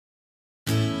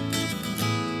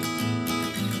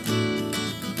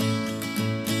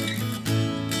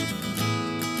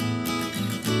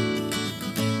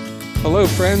Hello,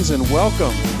 friends, and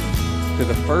welcome to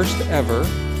the first ever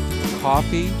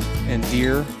Coffee and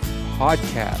Deer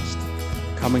podcast,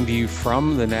 coming to you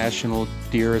from the National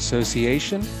Deer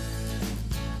Association.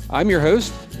 I'm your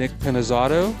host, Nick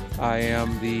Pinizzotto. I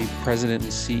am the president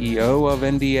and CEO of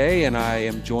NDA, and I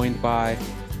am joined by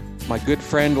my good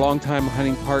friend, longtime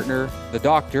hunting partner, the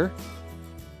doctor,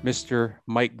 Mr.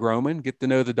 Mike Groman. Get to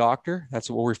know the doctor. That's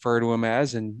what we'll refer to him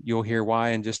as, and you'll hear why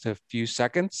in just a few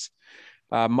seconds.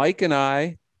 Mike and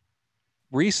I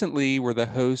recently were the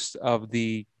hosts of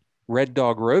the Red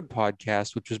Dog Road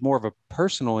podcast, which was more of a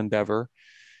personal endeavor.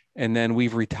 And then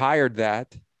we've retired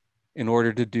that in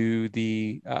order to do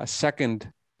the second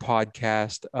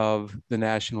podcast of the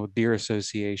National Deer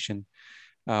Association.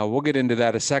 We'll get into that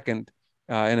in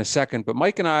a second. But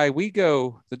Mike and I,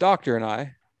 the doctor and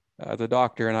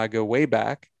I go way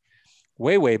back,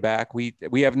 way back. We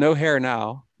have no hair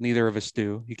now. Neither of us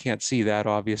do. You can't see that,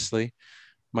 obviously.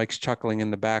 Mike's chuckling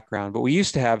in the background, but we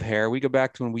used to have hair. We go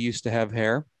back to when we used to have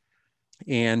hair,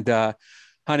 and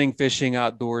hunting, fishing,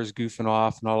 outdoors, goofing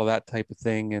off, and all of that type of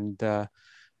thing. And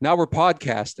now we're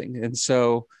podcasting. And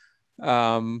so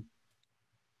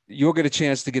you'll get a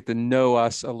chance to get to know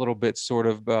us a little bit, sort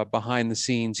of behind the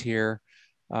scenes here,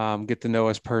 get to know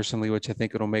us personally, which I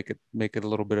think it'll make it a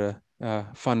little bit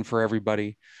of fun for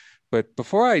everybody. But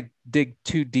before I dig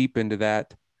too deep into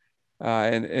that,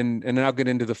 and then I'll get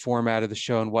into the format of the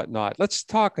show and whatnot, let's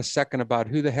talk a second about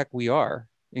who the heck we are,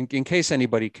 in case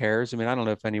anybody cares. I mean, I don't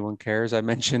know if anyone cares. I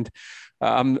mentioned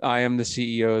I am the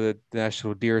CEO of the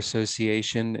National Deer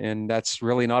Association, and that's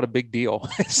really not a big deal.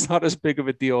 It's not as big of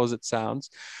a deal as it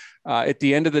sounds. At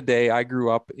the end of the day, I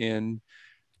grew up in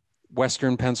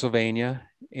Western Pennsylvania,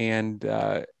 and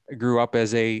grew up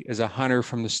as a hunter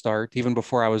from the start. Even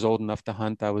before I was old enough to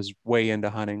hunt, I was way into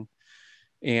hunting.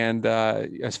 And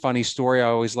a funny story I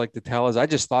always like to tell is I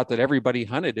just thought that everybody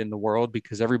hunted in the world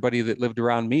because everybody that lived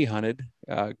around me hunted,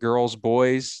 girls,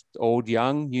 boys, old,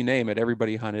 young, you name it,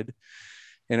 everybody hunted.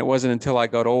 And it wasn't until I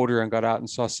got older and got out and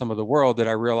saw some of the world that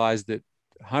I realized that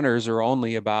hunters are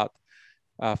only about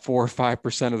 4 or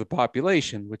 5% of the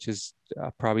population, which is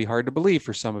probably hard to believe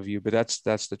for some of you, but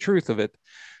that's the truth of it.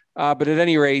 But at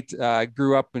any rate, I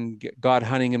grew up and got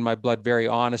hunting in my blood very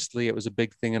honestly. It was a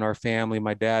big thing in our family.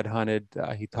 My dad hunted.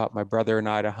 He taught my brother and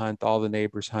I to hunt. All the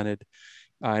neighbors hunted.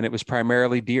 And it was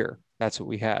primarily deer. That's what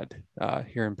we had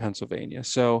here in Pennsylvania.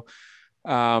 So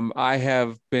I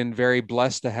have been very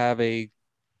blessed to have a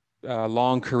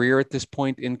long career at this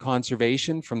point in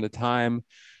conservation. From the time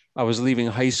I was leaving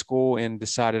high school and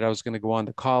decided I was going to go on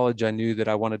to college, I knew that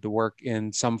I wanted to work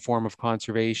in some form of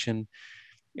conservation.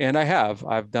 And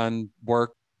I've done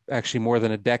work actually more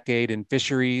than a decade in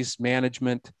fisheries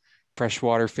management,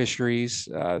 freshwater fisheries.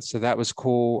 So that was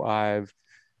cool. I've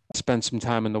spent some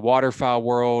time in the waterfowl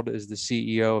world as the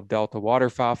CEO of Delta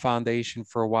Waterfowl Foundation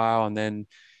for a while, and then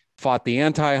fought the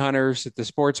anti-hunters at the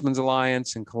Sportsman's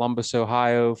Alliance in Columbus,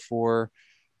 Ohio for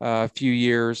a few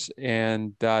years.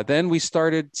 And then we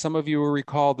started, some of you will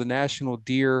recall, the National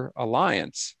Deer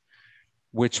Alliance,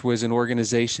 which was an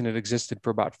organization that existed for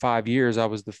about 5 years. I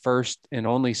was the first and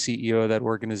only CEO of that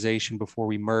organization before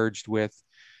we merged with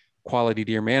Quality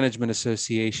Deer Management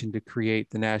Association to create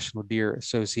the National Deer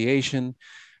Association.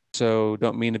 So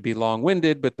don't mean to be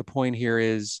long-winded, but the point here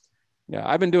is,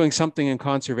 I've been doing something in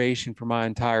conservation for my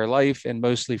entire life, and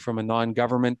mostly from a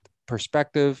non-government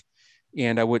perspective,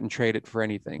 and I wouldn't trade it for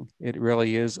anything. It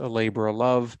really is a labor of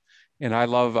love. And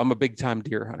I'm a big time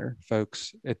deer hunter,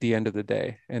 folks, at the end of the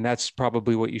day. And that's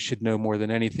probably what you should know more than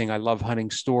anything. I love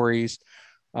hunting stories.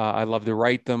 I love to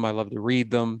write them. I love to read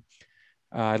them.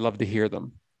 I love to hear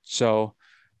them. So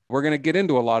we're going to get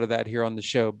into a lot of that here on the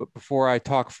show. But before I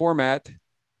talk format,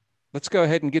 let's go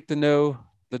ahead and get to know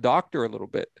the doctor a little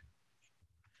bit.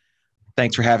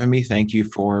 Thanks for having me. Thank you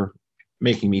for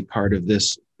making me part of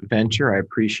this venture. I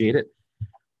appreciate it.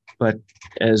 But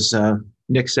as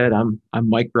Nick said, I'm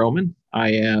Mike Groman. I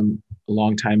am a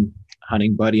longtime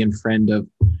hunting buddy and friend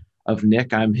of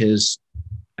Nick. I'm his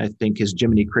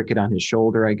Jiminy Cricket on his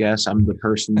shoulder, I guess. I'm the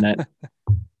person that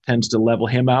tends to level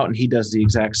him out, and he does the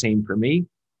exact same for me,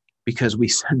 because we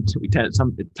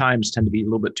sometimes tend to be a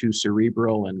little bit too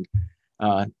cerebral and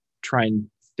try and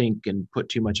think and put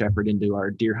too much effort into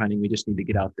our deer hunting. We just need to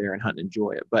get out there and hunt and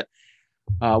enjoy it. But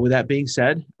with that being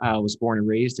said, I was born and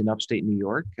raised in upstate New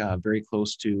York, very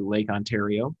close to Lake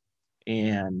Ontario.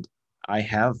 And I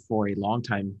have for a long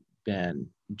time been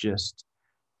just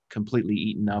completely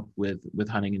eaten up with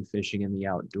hunting and fishing in the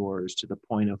outdoors, to the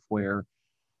point of where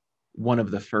one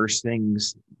of the first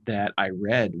things that I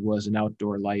read was an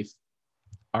Outdoor Life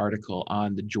article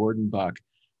on the Jordan buck,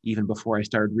 even before I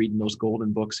started reading those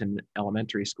golden books in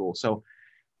elementary school. So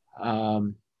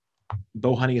Um,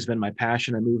 Bow hunting has been my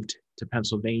passion. I moved to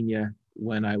Pennsylvania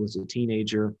when I was a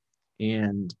teenager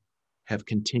and have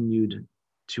continued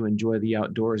to enjoy the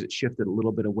outdoors. It shifted a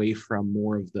little bit away from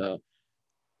more of the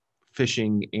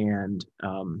fishing and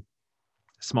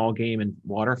small game and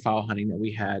waterfowl hunting that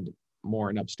we had more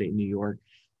in upstate New York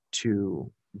to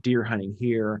deer hunting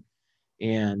here,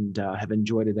 and have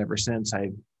enjoyed it ever since.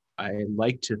 I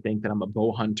like to think that I'm a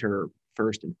bow hunter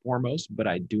first and foremost, but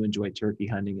I do enjoy turkey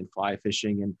hunting and fly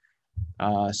fishing,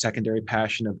 and secondary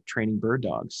passion of training bird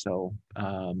dogs. So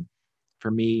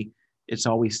for me, it's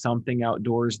always something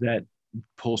outdoors that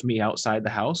pulls me outside the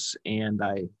house, and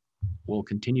I will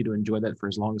continue to enjoy that for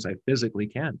as long as I physically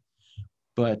can.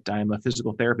 But I'm a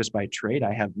physical therapist by trade.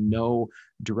 I have no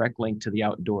direct link to the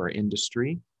outdoor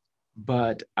industry,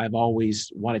 but I've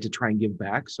always wanted to try and give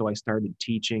back. So I started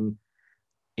teaching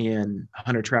in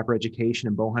hunter trapper education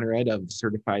and bow hunter ed. I've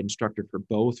certified instructor for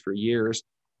both for years.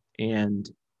 And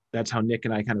that's how Nick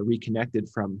and I kind of reconnected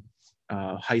from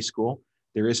high school.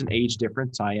 There is an age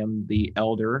difference. I am the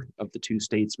elder of the two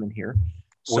statesmen here.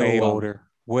 Way So older,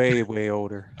 way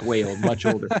older. way old, much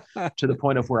older, to the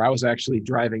point of where I was actually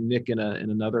driving Nick and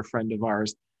another friend of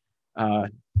ours uh,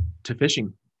 to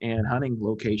fishing and hunting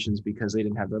locations because they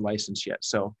didn't have their license yet.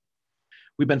 So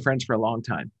we've been friends for a long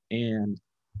time, and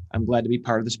I'm glad to be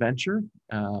part of this venture.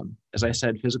 As I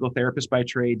said, physical therapist by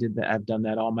trade. I've done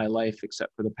that all my life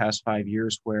except for the past 5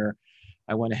 years, where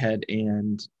I went ahead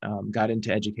and got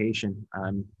into education.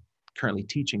 I'm currently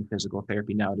teaching physical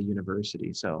therapy now at a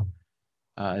university. So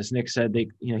as Nick said,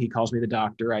 he calls me the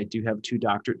doctor. I do have 2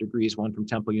 doctorate degrees, one from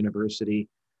Temple University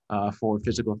for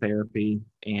physical therapy,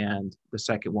 and the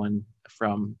second one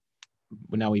from,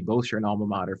 well, now we both share an alma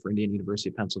mater, for Indiana University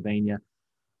of Pennsylvania,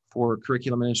 for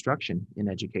curriculum and instruction in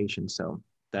education. So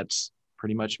that's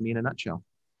pretty much me in a nutshell.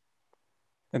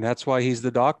 And that's why he's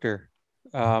the doctor.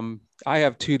 I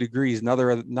have 2 degrees. Neither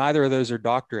of those are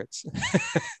doctorates.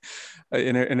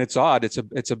 and it's odd.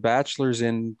 It's a bachelor's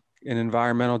in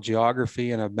environmental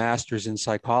geography and a master's in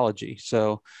psychology.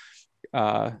 So,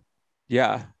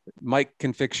 yeah, Mike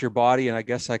can fix your body, and I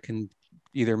guess I can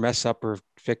either mess up or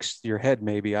fix your head.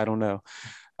 Maybe, I don't know.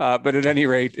 But at any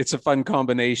rate, it's a fun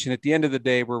combination. At the end of the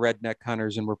day, we're redneck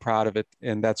hunters and we're proud of it.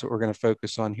 And that's what we're going to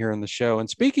focus on here on the show. And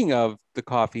speaking of the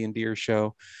Coffee and Deer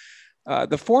Show,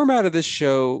 the format of this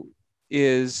show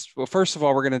is, well, first of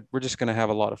all, we're just going to have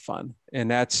a lot of fun.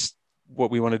 And that's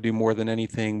what we want to do more than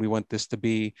anything. We want this to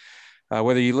be,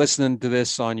 whether you're listening to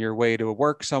this on your way to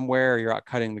work somewhere, or you're out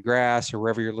cutting the grass, or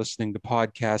wherever you're listening to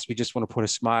podcasts, we just want to put a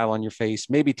smile on your face,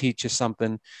 maybe teach you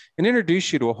something, and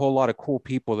introduce you to a whole lot of cool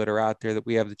people that are out there that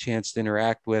we have the chance to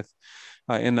interact with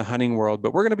in the hunting world.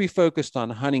 But we're going to be focused on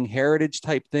hunting heritage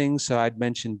type things. So I'd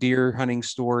mentioned deer hunting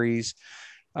stories,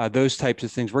 those types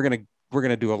of things. We're going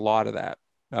to do a lot of that.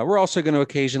 We're also going to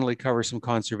occasionally cover some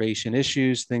conservation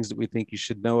issues, things that we think you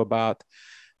should know about,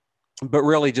 but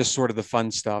really just sort of the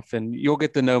fun stuff. And you'll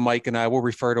get to know Mike and I. We'll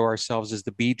refer to ourselves as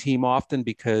the B team often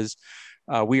because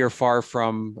we are far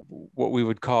from what we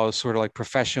would call sort of like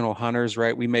professional hunters,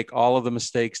 right? We make all of the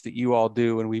mistakes that you all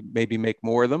do, and we maybe make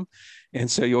more of them. And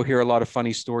so you'll hear a lot of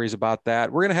funny stories about that.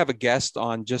 We're going to have a guest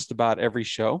on just about every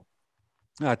show.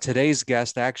 Today's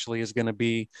guest actually is going to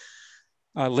be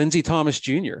Lindsey Thomas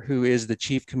Jr., who is the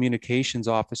Chief Communications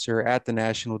Officer at the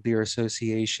National Deer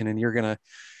Association. And you're going to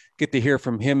get to hear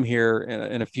from him here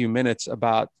in a few minutes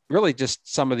about really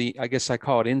just some of the, I guess I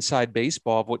call it inside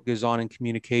baseball of what goes on in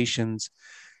communications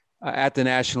at the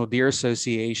National Deer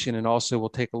Association. And also we'll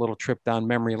take a little trip down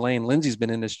memory lane. Lindsey's been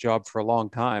in this job for a long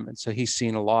time. And so he's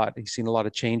seen a lot. He's seen a lot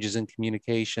of changes in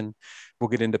communication. We'll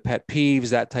get into pet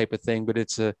peeves, that type of thing, but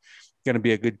it's going to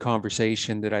be a good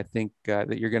conversation that I think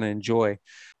that you're going to enjoy.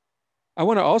 I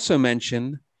want to also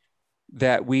mention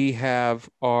that we have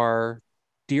our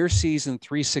Deer Season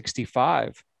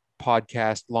 365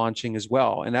 podcast launching as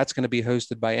well. And that's going to be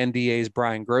hosted by NDA's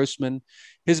Brian Grossman.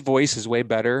 His voice is way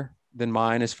better than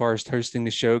mine as far as hosting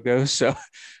the show goes. So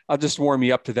I'll just warm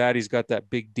you up to that. He's got that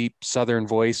big, deep Southern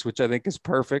voice, which I think is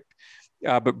perfect.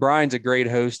 But Brian's a great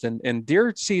host. And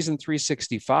Deer Season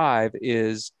 365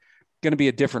 is going to be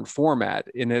a different format,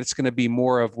 and it's going to be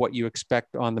more of what you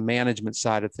expect on the management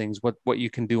side of things, what you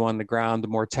can do on the ground, the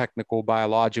more technical,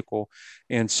 biological.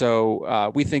 And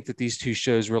so we think that these 2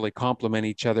 shows really complement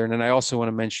each other. And then I also want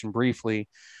to mention briefly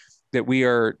that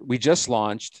we just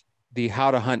launched the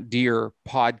How to Hunt Deer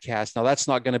podcast. Now that's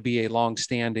not going to be a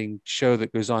long-standing show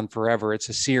that goes on forever. It's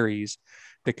a series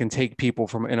that can take people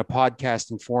from in a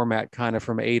podcasting format, kind of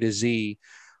from A to Z,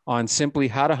 on simply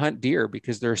how to hunt deer,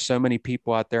 because there are so many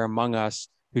people out there among us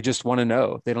who just want to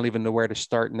know. They don't even know where to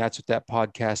start. And that's what that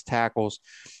podcast tackles.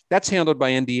 That's handled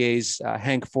by NDA's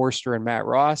Hank Forster and Matt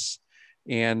Ross,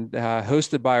 and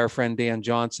hosted by our friend Dan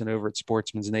Johnson over at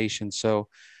Sportsman's Nation. So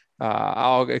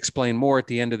I'll explain more at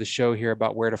the end of the show here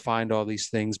about where to find all these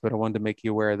things, but I wanted to make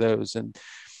you aware of those. And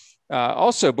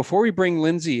also, before we bring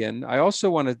Lindsay in, I also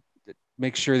want to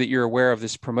make sure that you're aware of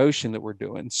this promotion that we're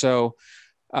doing. So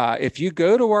if you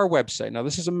go to our website, now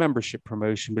this is a membership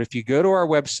promotion, but if you go to our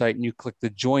website and you click the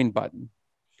join button,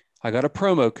 I got a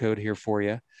promo code here for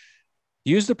you.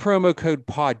 Use the promo code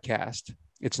podcast.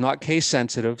 It's not case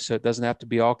sensitive, so it doesn't have to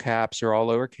be all caps or all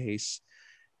lowercase.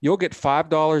 You'll get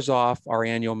 $5 off our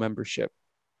annual membership.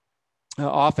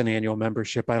 Off an annual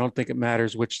membership. I don't think it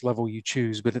matters which level you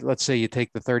choose, but let's say you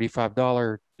take the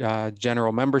 $35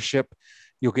 general membership,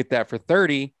 you'll get that for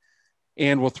 $30,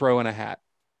 and we'll throw in a hat.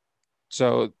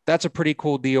 So that's a pretty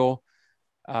cool deal.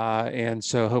 And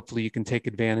so hopefully you can take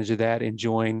advantage of that and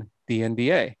join the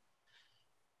NBA.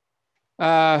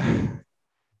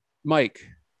 Mike,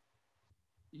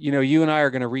 you and I are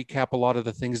going to recap a lot of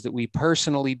the things that we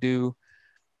personally do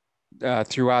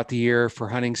throughout the year for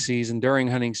hunting season, during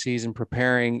hunting season,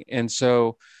 preparing. And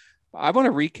so I want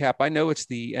to recap. I know it's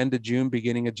the end of June,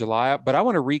 beginning of July, but I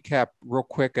want to recap real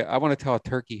quick. I want to tell a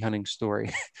turkey hunting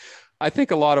story. I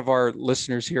think a lot of our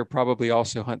listeners here probably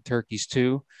also hunt turkeys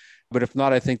too, but if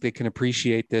not, I think they can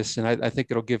appreciate this. And I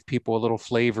think it'll give people a little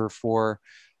flavor for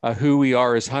who we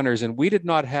are as hunters. And we did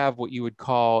not have what you would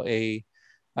call a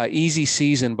easy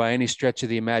season by any stretch of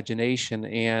the imagination.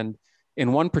 And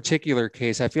in one particular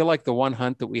case, I feel like the one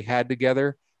hunt that we had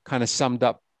together kind of summed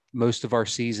up most of our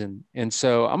season. And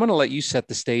so I'm going to let you set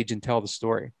the stage and tell the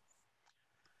story.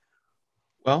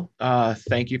 Well,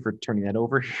 thank you for turning that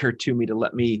over here to me to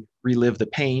let me relive the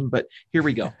pain, but here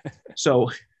we go. So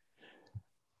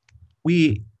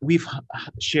we've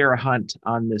share a hunt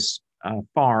on this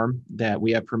farm that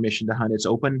we have permission to hunt. It's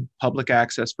open public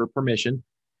access for permission.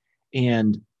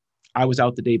 And I was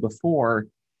out the day before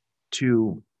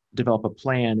to develop a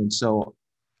plan. And so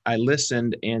I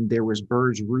listened, and there was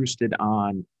birds roosted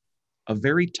on a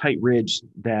very tight ridge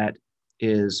that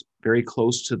is very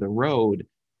close to the road,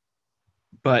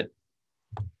 but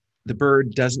the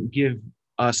bird doesn't give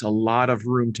us a lot of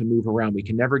room to move around. We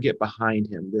can never get behind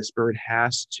him. This bird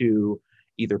has to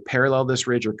either parallel this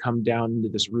ridge or come down into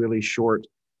this really short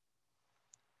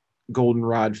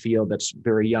goldenrod field that's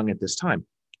very young at this time.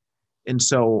 And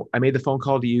so I made the phone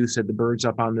call to you, said the bird's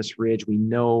up on this ridge. We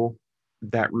know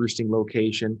that roosting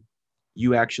location.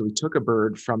 You actually took a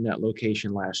bird from that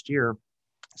location last year.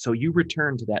 So you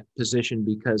returned to that position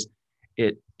because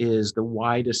it is the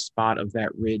widest spot of that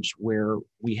ridge where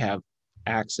we have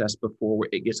access before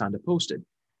it gets onto posted.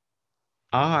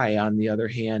 I, on the other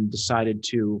hand, decided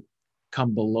to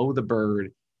come below the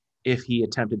bird if he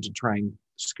attempted to try and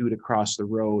scoot across the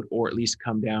road, or at least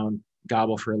come down,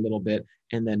 gobble for a little bit,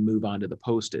 and then move on to the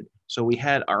posted. So we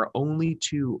had our only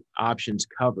two options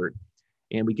covered.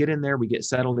 And we get in there, we get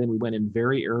settled in. We went in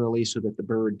very early so that the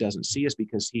bird doesn't see us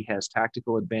because he has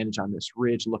tactical advantage on this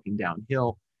ridge looking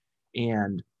downhill.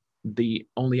 And the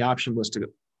only option was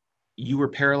you were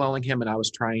paralleling him and I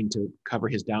was trying to cover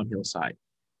his downhill side.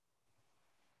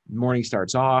 Morning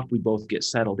starts off, we both get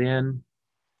settled in.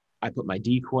 I put my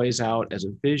decoys out as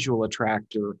a visual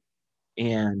attractor,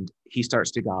 and he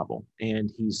starts to gobble,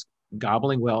 and he's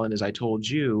gobbling well. And as I told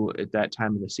you at that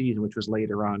time of the season, which was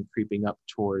later on creeping up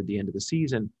toward the end of the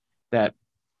season, that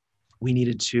we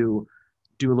needed to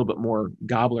do a little bit more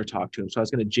gobbler talk to him. So I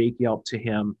was going to Jake yelp to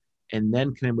him and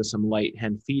then come in with some light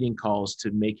hen feeding calls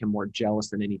to make him more jealous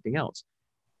than anything else.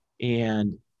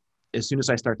 And as soon as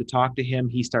I started to talk to him,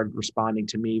 he started responding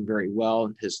to me very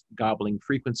well. His gobbling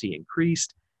frequency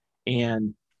increased.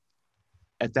 And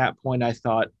at that point, I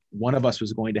thought one of us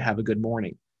was going to have a good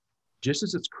morning. Just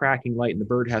as it's cracking light and the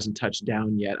bird hasn't touched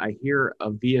down yet, I hear a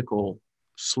vehicle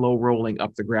slow rolling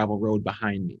up the gravel road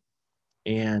behind me.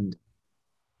 And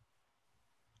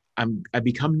I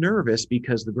become nervous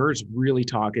because the bird's really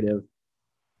talkative.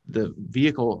 The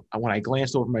vehicle, when I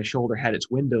glanced over my shoulder, had its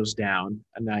windows down,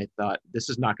 and I thought, this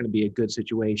is not going to be a good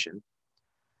situation.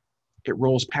 It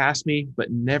rolls past me, but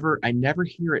I never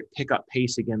hear it pick up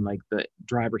pace again like the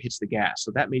driver hits the gas.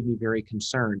 So that made me very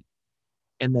concerned.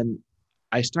 And then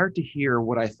I start to hear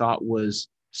what I thought was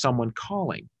someone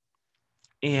calling.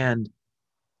 And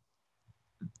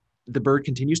the bird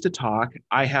continues to talk.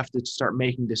 I have to start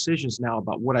making decisions now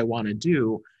about what I want to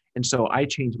do. And so I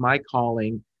change my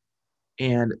calling,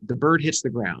 and the bird hits the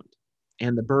ground,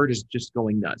 and the bird is just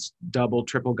going nuts, double,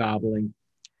 triple gobbling.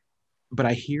 But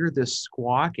I hear this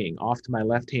squawking off to my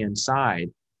left-hand side,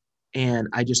 and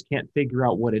I just can't figure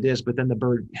out what it is. But then the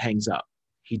bird hangs up.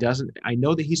 He doesn't, I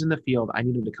know that he's in the field. I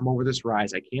need him to come over this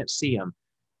rise. I can't see him.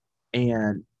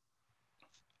 And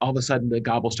all of a sudden the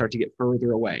gobbles start to get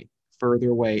further away, further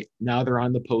away. Now they're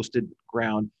on the posted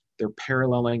ground. They're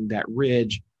paralleling that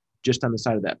ridge just on the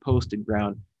side of that posted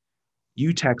ground.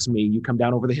 You text me, you come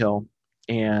down over the hill,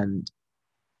 and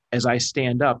as I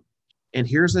stand up, and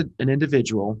here's an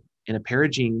individual in a pair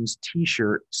of jeans,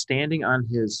 t-shirt, standing on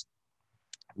his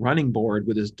running board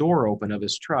with his door open of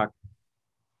his truck,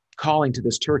 calling to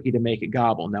this turkey to make it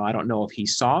gobble. Now, I don't know if he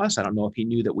saw us. I don't know if he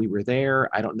knew that we were there.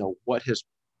 I don't know what his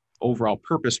overall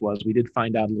purpose was. We did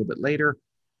find out a little bit later,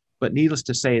 but needless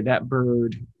to say, that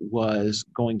bird was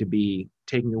going to be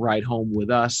taking a ride home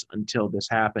with us until this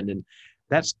happened. And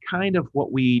that's kind of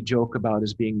what we joke about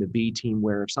as being the B team,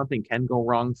 where if something can go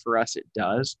wrong for us, it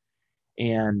does.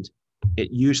 And it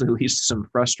usually leads to some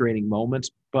frustrating moments,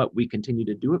 but we continue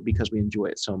to do it because we enjoy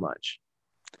it so much.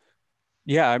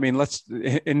 Yeah, I mean, let's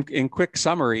in quick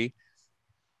summary,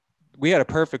 we had a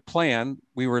perfect plan.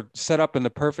 We were set up in the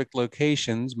perfect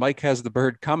locations. Mike has the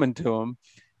bird coming to him,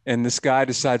 and this guy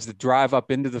decides to drive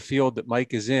up into the field that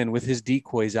Mike is in with his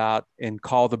decoys out and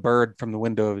call the bird from the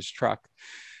window of his truck.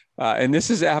 And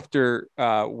this is after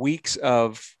weeks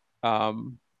of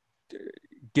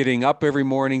getting up every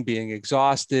morning, being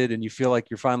exhausted, and you feel like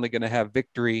you're finally going to have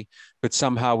victory, but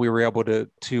somehow we were able to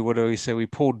what do we say? We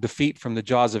pulled defeat from the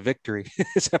jaws of victory,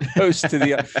 as opposed to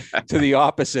the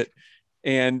opposite.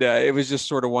 And it was just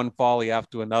sort of one folly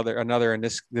after another. And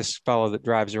this fellow that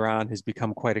drives around has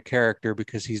become quite a character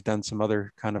because he's done some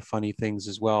other kind of funny things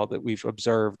as well that we've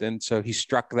observed. And so he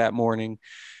struck that morning,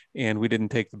 and we didn't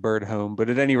take the bird home. But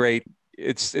at any rate,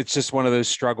 it's just one of those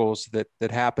struggles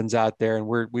that happens out there, and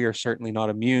we are certainly not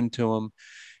immune to them.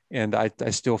 And I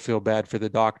still feel bad for the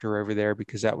doctor over there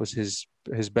because that was his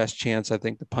best chance, I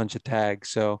think, to punch a tag.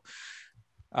 So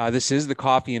this is the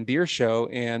Coffee and Deer Show,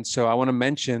 and so I want to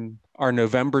mention our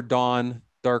November Dawn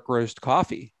dark roast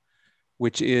coffee,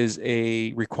 which is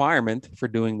a requirement for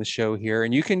doing the show here,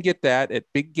 and you can get that at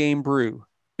Big Game Brew,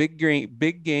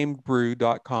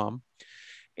 biggamebrew.com.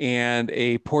 And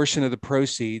a portion of the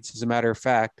proceeds, as a matter of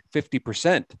fact,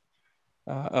 50%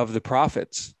 of the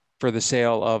profits for the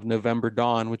sale of November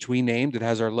Dawn, which we named, it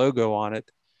has our logo on it,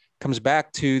 comes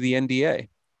back to the NDA.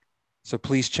 So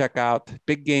please check out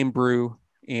Big Game Brew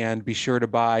and be sure to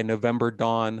buy November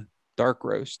Dawn Dark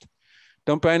Roast.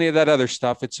 Don't buy any of that other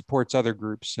stuff. It supports other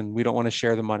groups, and we don't want to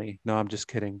share the money. No, I'm just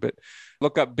kidding. But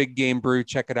look up Big Game Brew,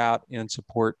 check it out, and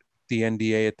support the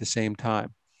NDA at the same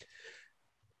time.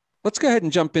 Let's go ahead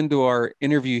and jump into our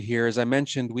interview here. As I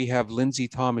mentioned, we have Lindsey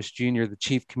Thomas Jr., the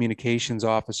Chief Communications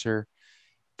Officer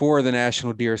for the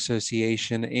National Deer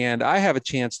Association. And I have a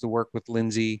chance to work with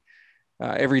Lindsey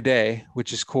every day,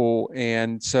 which is cool.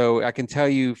 And so I can tell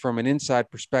you from an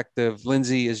inside perspective,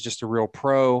 Lindsey is just a real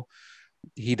pro.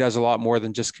 He does a lot more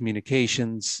than just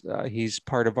communications. He's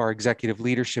part of our executive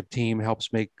leadership team,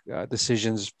 helps make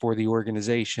decisions for the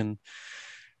organization.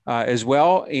 As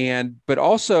well. But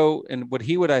also, and what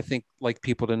he would, I think, like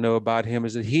people to know about him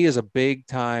is that he is a big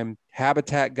time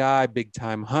habitat guy, big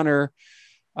time hunter.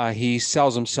 He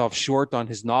sells himself short on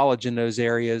his knowledge in those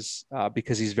areas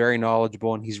because he's very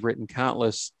knowledgeable, and he's written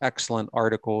countless excellent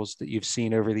articles that you've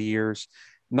seen over the years,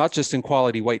 not just in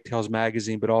Quality Whitetails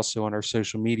magazine, but also on our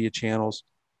social media channels,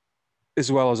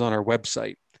 as well as on our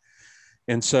website.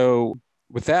 And so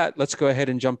with that, let's go ahead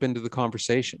and jump into the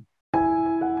conversation.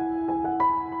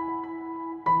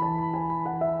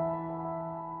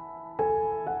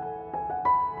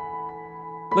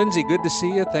 Lindsey, good to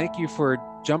see you. Thank you for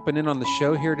jumping in on the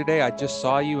show here today. I just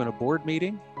saw you in a board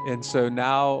meeting, and so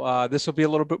now this will be a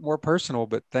little bit more personal,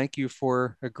 but thank you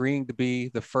for agreeing to be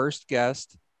the first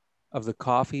guest of the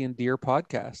Coffee and Deer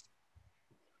podcast.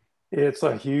 It's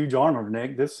a huge honor,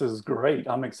 Nick. This is great.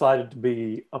 I'm excited to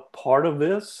be a part of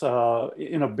this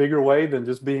in a bigger way than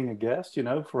just being a guest,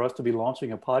 for us to be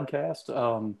launching a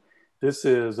podcast. This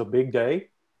is a big day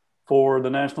for the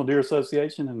National Deer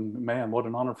Association. And man, what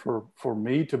an honor for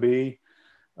me to be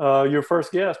your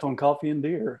first guest on Coffee and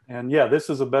Deer. And yeah, this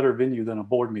is a better venue than a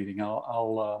board meeting.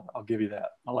 I'll give you that.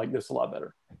 I like this a lot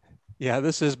better. Yeah,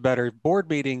 this is better. Board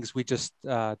meetings, we just,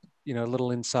 a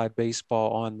little inside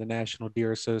baseball on the National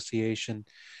Deer Association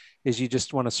is you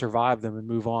just want to survive them and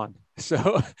move on.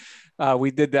 So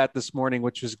we did that this morning,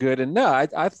 which was good. And no,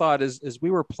 I thought as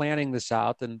we were planning this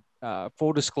out, and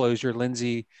full disclosure,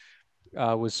 Lindsey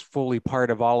was fully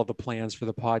part of all of the plans for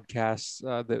the podcasts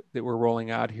that we're rolling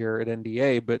out here at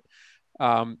NDA. But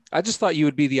I just thought you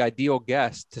would be the ideal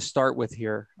guest to start with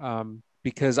here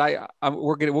because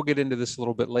we'll get into this a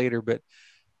little bit later, but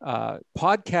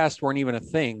podcasts weren't even a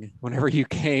thing whenever you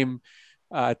came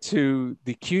to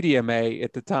the QDMA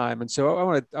at the time. And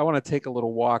so I want to take a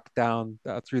little walk down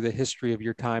through the history of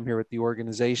your time here with the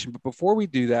organization. But before we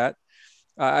do that,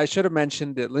 I should have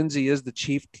mentioned that Lindsay is the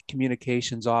Chief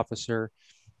Communications Officer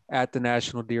at the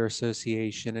National Deer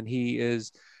Association, and he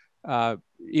is uh,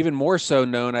 even more so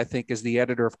known, I think, as the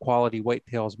editor of Quality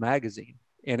Whitetails magazine.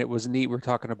 And it was neat. We're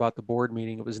talking about the board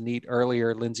meeting. It was neat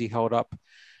earlier. Lindsay held up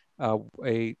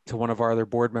to one of our other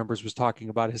board members was talking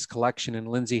about his collection, and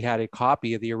Lindsay had a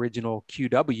copy of the original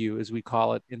QW, as we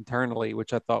call it internally,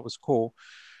 which I thought was cool.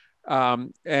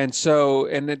 And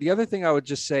the other thing I would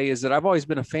just say is that I've always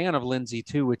been a fan of Lindsay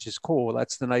too, which is cool.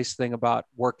 That's the nice thing about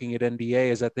working at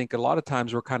NDA is I think a lot of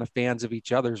times we're kind of fans of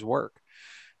each other's work.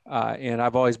 And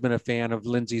I've always been a fan of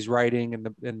Lindsay's writing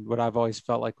and what I've always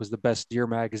felt like was the best deer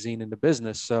magazine in the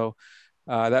business. So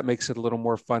that makes it a little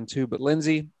more fun too. But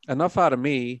Lindsay, enough out of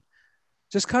me.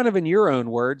 Just kind of in your own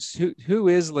words, who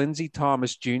is Lindsay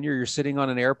Thomas Jr.? You're sitting on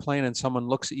an airplane and someone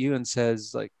looks at you and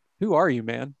says, like, "Who are you,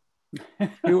 man?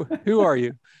 Who are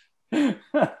you?"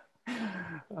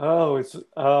 Oh, it's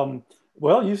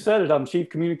well, you said it. I'm Chief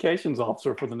Communications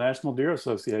Officer for the National Deer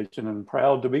Association, and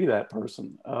proud to be that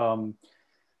person.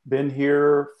 Been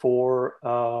here for,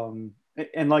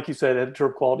 and like you said, editor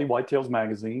of Quality Whitetails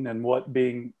magazine. And what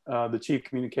being the Chief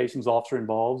Communications Officer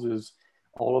involves is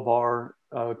all of our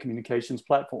communications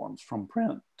platforms, from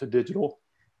print to digital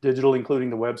including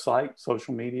the website,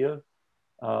 social media,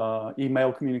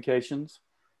 email communications,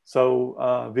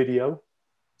 so video.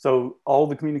 So all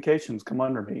the communications come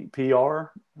under me,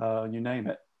 PR, you name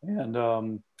it.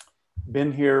 And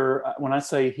been here, when I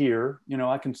say here,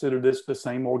 I consider this the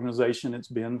same organization it's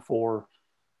been for,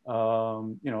 a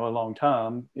long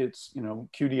time. It's,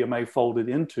 QDMA folded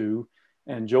into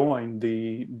and joined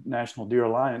the National Deer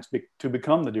Alliance to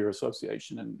become the Deer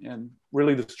Association. And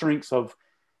really the strengths of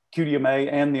QDMA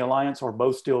and the Alliance are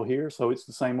both still here. So it's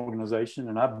the same organization.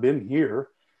 And I've been here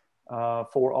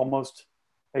for almost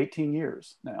 18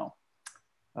 years now.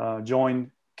 Joined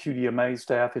QDMA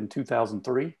staff in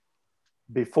 2003.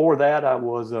 Before that, I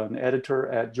was an editor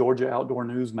at Georgia Outdoor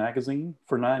News magazine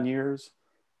for 9 years,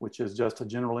 which is just a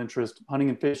general interest hunting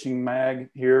and fishing mag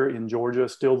here in Georgia,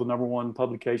 still the #1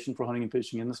 publication for hunting and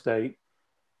fishing in the state.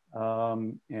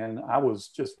 And I was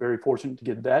just very fortunate to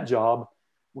get that job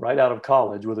right out of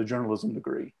college with a journalism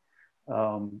degree.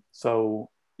 So,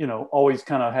 always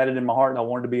kind of had it in my heart and I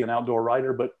wanted to be an outdoor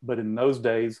writer, but in those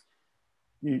days,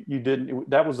 you didn't,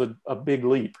 that was a big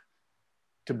leap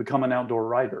to become an outdoor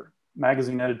writer.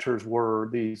 Magazine editors were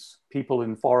these people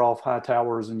in far off high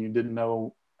towers and you didn't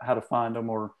know how to find them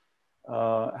or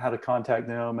how to contact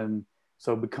them. And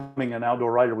so becoming an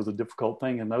outdoor writer was a difficult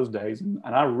thing in those days. And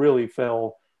I really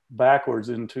fell backwards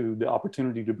into the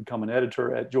opportunity to become an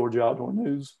editor at Georgia Outdoor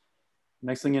News.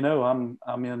 Next thing you know,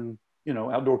 I'm in,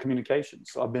 outdoor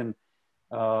communications. So I've been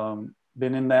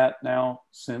in that now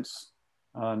since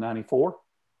 94.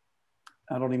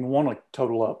 I don't even want to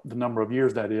total up the number of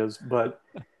years that is, but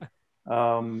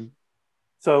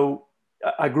so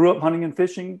I grew up hunting and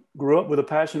fishing, grew up with a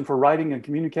passion for writing and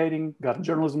communicating, got a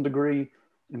journalism degree.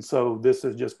 And so this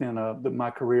has just been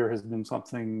my career has been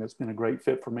something that's been a great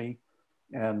fit for me.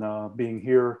 And being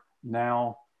here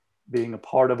now, being a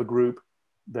part of a group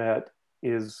that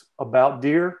is about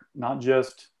deer, not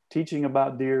just teaching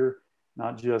about deer,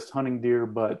 not just hunting deer,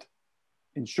 but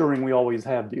ensuring we always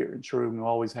have deer, ensuring we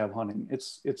always have hunting.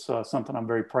 It's something I'm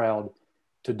very proud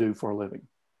to do for a living.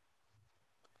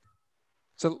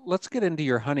 So let's get into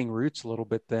your hunting roots a little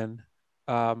bit then.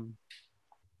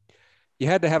 You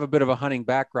had to have a bit of a hunting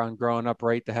background growing up,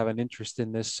 right, to have an interest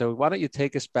in this. So why don't you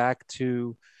take us back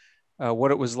to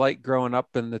what it was like growing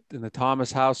up in the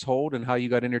Thomas household and how you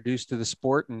got introduced to the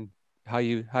sport and how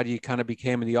you kind of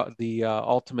became the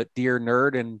ultimate deer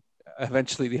nerd and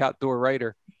eventually the outdoor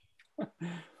writer.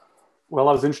 Well,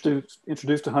 I was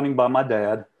introduced to hunting by my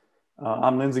dad.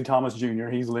 I'm Lindsay Thomas Jr.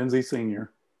 He's Lindsay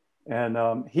Sr.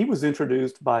 And he was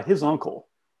introduced by his uncle,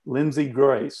 Lindsay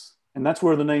Grace. And that's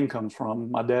where the name comes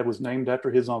from. My dad was named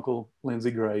after his uncle,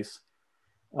 Lindsay Grace.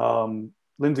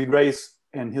 Lindsay Grace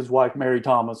and his wife, Mary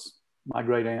Thomas, my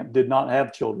great aunt, did not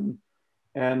have children.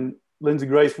 And Lindsay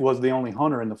Grace was the only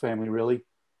hunter in the family, really.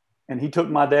 And he took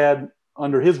my dad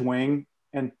under his wing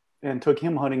and took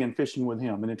him hunting and fishing with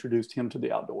him and introduced him to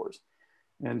the outdoors.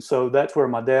 And so that's where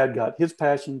my dad got his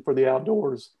passion for the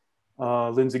outdoors.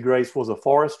 Lindsay Grace was a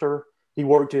forester. He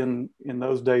worked in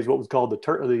those days what was called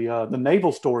the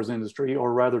naval stores industry,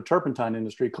 or rather turpentine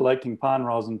industry, collecting pine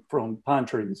rosin from pine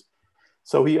trees.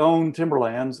 So he owned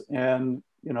timberlands and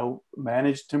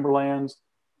managed timberlands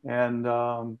and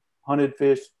hunted,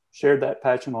 fished, shared that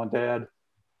passion with my dad.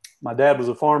 My dad was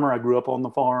a farmer. I grew up on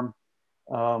the farm.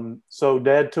 So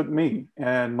Dad took me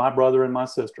and my brother and my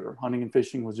sister. Hunting and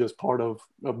fishing was just part of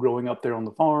growing up there on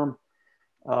the farm.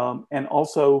 And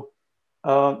also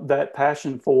that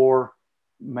passion for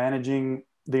managing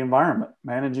the environment,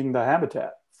 managing the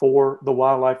habitat for the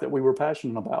wildlife that we were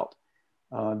passionate about.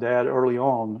 Dad early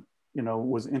on,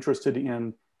 was interested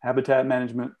in habitat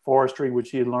management, forestry, which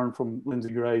he had learned from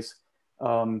Lindsay Grace,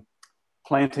 um,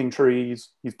 planting trees.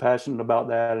 He's passionate about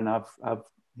that, and I've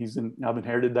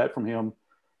inherited that from him.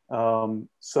 And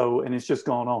it's just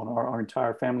gone on. Our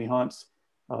entire family hunts.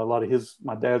 A lot of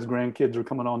my dad's grandkids are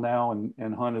coming on now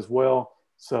and hunt as well.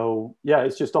 So yeah,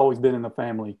 it's just always been in the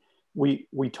family.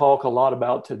 We talk a lot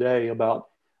about today about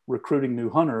recruiting new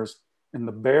hunters and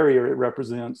the barrier it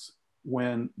represents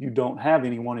when you don't have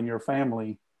anyone in your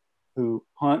family who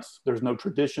hunts. There's no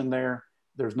tradition there.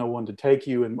 There's no one to take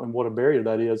you, and what a barrier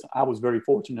that is. I was very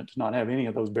fortunate to not have any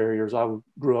of those barriers. I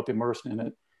grew up immersed in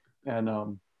it,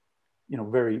 and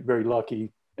very, very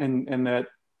lucky. And that,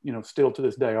 still to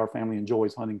this day, our family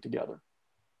enjoys hunting together.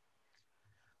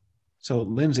 So,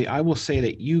 Lindsay, I will say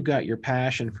that you got your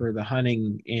passion for the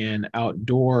hunting and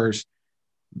outdoors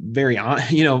pretty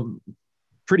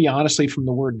honestly from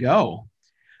the word go.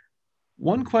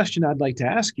 One question I'd like to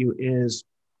ask you is,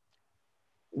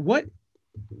 what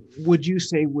would you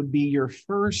say would be your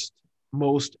first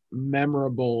most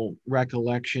memorable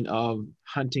recollection of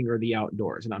hunting or the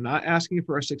outdoors? And I'm not asking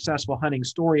for a successful hunting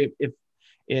story. If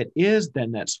it is,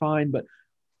 then that's fine. But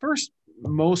first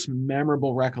most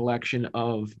memorable recollection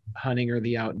of hunting or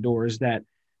the outdoors that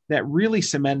really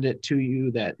cemented it to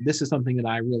you that this is something that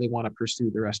I really want to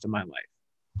pursue the rest of my life?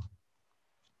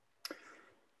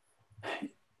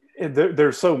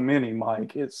 There's so many,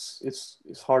 Mike. It's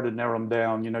hard to narrow them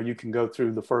down. You can go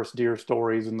through the first deer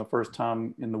stories and the first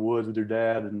time in the woods with your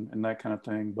dad and that kind of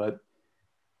thing. But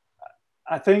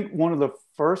I think one of the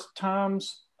first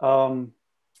times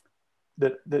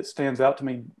that stands out to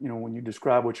me, when you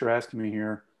describe what you're asking me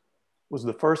here, was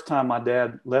the first time my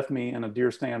dad left me in a deer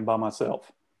stand by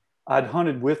myself. I'd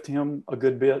hunted with him a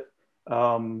good bit.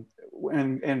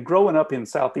 And growing up in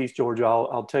Southeast Georgia,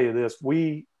 I'll tell you this,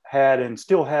 we had and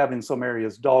still have in some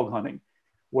areas dog hunting,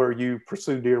 where you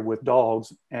pursue deer with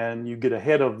dogs and you get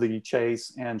ahead of the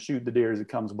chase and shoot the deer as it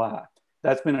comes by.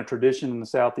 That's been a tradition in the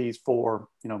Southeast for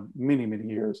many, many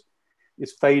years.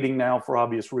 It's fading now for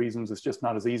obvious reasons. It's just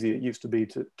not as easy as it used to be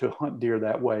to hunt deer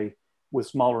that way with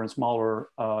smaller and smaller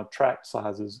tract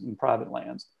sizes in private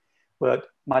lands. But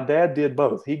my dad did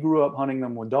both. He grew up hunting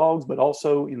them with dogs, but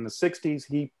also in the 60s,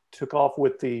 he took off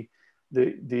with the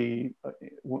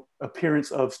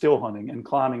appearance of still hunting and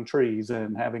climbing trees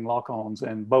and having lock-ons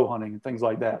and bow hunting and things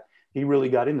like that. He really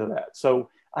got into that. So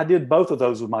I did both of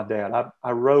those with my dad.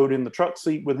 I rode in the truck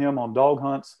seat with him on dog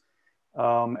hunts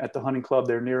at the hunting club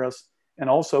there near us, and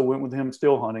also went with him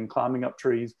still hunting, climbing up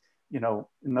trees. In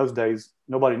those days,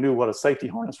 nobody knew what a safety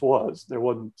harness was. There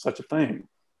wasn't such a thing.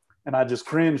 And I just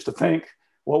cringed to think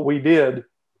what we did.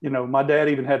 My dad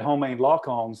even had homemade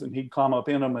lock-ons, and he'd climb up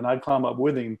in them and I'd climb up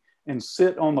with him and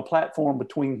sit on the platform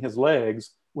between his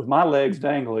legs with my legs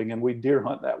dangling, and we'd deer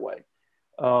hunt that way.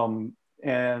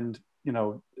 And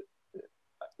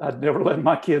I'd never let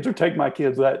my kids or take my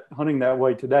kids that hunting that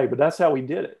way today, but that's how we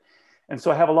did it. And so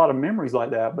I have a lot of memories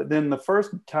like that. But then the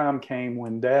first time came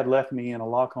when Dad left me in a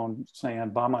lock-on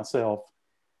stand by myself,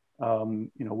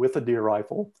 with a deer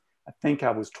rifle. I think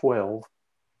I was 12.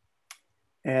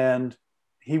 And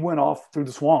he went off through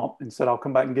the swamp and said, "I'll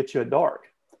come back and get you at dark."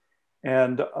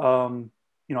 And,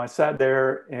 I sat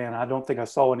there and I don't think I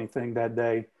saw anything that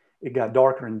day. It got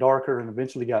darker and darker and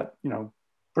eventually got,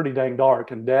 pretty dang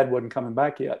dark, and Dad wasn't coming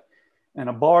back yet. And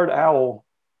a barred owl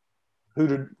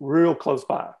hooted real close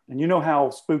by. And you know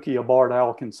how spooky a barred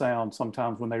owl can sound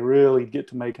sometimes when they really get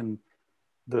to making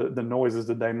the noises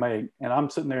that they make. And I'm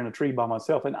sitting there in a tree by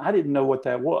myself, and I didn't know what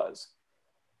that was.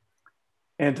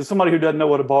 And to somebody who doesn't know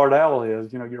what a barred owl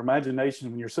is, your imagination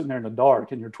when you're sitting there in the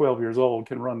dark and you're 12 years old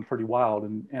can run pretty wild.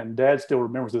 And Dad still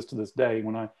remembers this to this day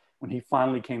when he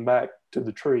finally came back to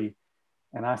the tree.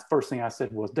 And first thing I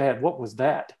said was, "Dad, what was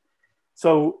that?"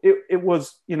 So it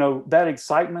was, that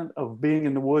excitement of being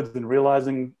in the woods and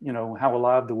realizing, how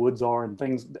alive the woods are and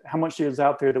things, how much is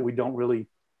out there that we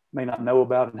may not know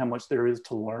about, and how much there is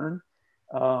to learn.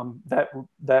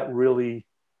 That really,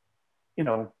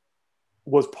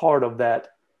 was part of that,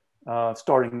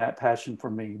 starting that passion for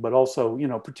me, but also,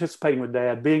 participating with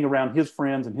Dad, being around his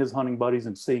friends and his hunting buddies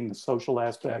and seeing the social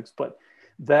aspects. But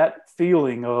that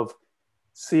feeling of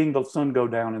seeing the sun go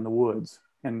down in the woods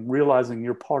and realizing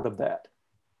you're part of that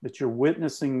you're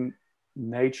witnessing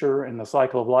nature and the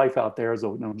cycle of life out there as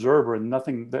an observer, and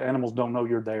the animals don't know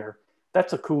you're there.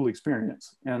 That's a cool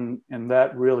experience. And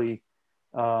that really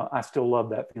I still love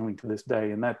that feeling to this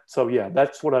day. And so yeah,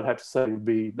 that's what I'd have to say would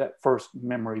be that first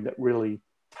memory that really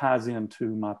ties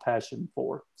into my passion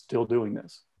for still doing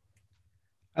this.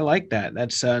 I like that.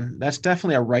 That's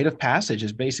definitely a rite of passage.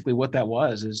 Is basically what that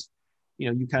was. Is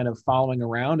you kind of following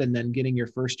around and then getting your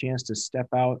first chance to step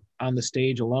out on the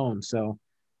stage alone. So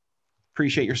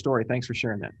appreciate your story. Thanks for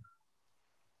sharing that.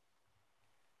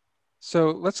 So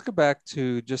let's go back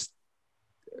to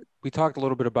we talked a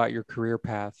little bit about your career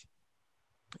path,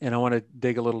 and I want to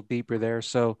dig a little deeper there.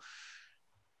 So,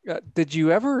 did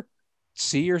you ever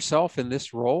see yourself in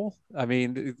this role? I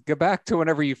mean, go back to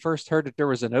whenever you first heard that there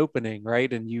was an opening,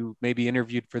 right? And you maybe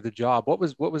interviewed for the job. What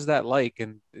was that like?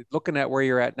 And looking at where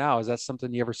you're at now, is that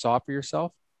something you ever saw for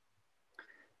yourself?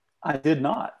 I did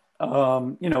not.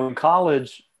 In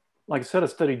college, like I said, I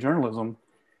studied journalism,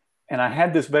 and I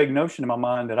had this vague notion in my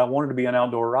mind that I wanted to be an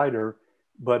outdoor writer,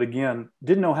 but again,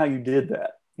 didn't know how you did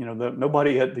that.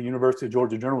 Nobody at the University of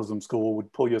Georgia Journalism School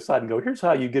would pull you aside and go, "Here's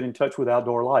how you get in touch with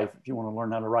outdoor life if you want to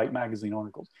learn how to write magazine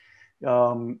articles.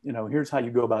 Here's how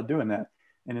you go about doing that."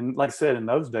 Like I said, in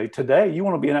those days, today, you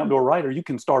want to be an outdoor writer, you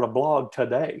can start a blog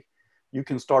today. You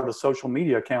can start a social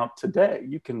media account today.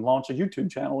 You can launch a YouTube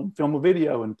channel and film a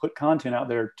video and put content out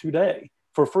there today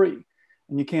for free.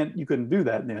 And you couldn't do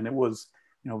that then. It was,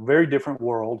 very different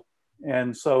world.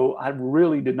 And so I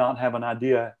really did not have an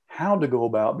idea how to go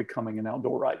about becoming an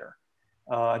outdoor writer.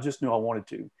 I just knew I wanted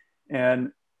to.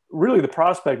 And really the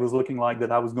prospect was looking like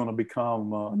that I was going to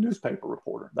become a newspaper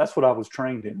reporter. That's what I was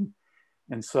trained in.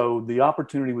 And so the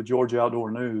opportunity with Georgia Outdoor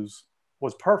News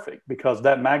was perfect because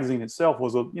that magazine itself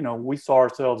was we saw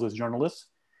ourselves as journalists.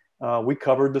 We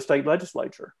covered the state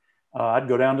legislature. I'd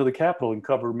go down to the Capitol and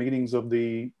cover meetings of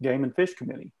the Game and Fish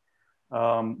Committee.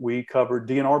 We covered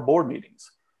DNR board meetings.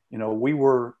 We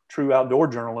were true outdoor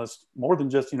journalists, more than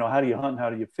just, how do you hunt, how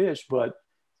do you fish, but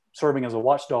serving as a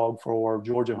watchdog for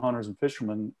Georgia hunters and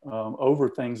fishermen over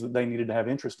things that they needed to have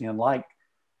interest in, like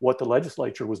what the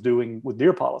legislature was doing with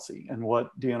deer policy and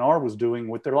what DNR was doing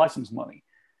with their license money.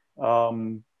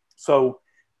 So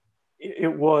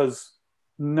it was,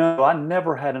 no, I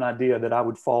never had an idea that I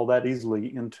would fall that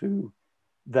easily into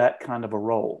that kind of a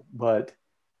role. But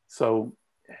so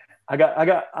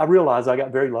I realized I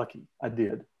got very lucky. I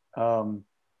did.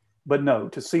 But no,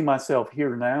 to see myself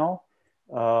here now,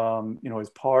 as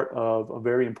part of a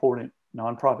very important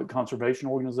nonprofit conservation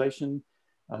organization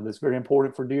that's very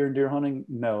important for deer and deer hunting.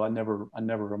 No, I never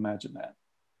imagined that.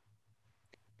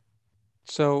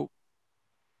 So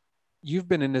you've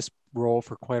been in this role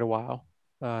for quite a while.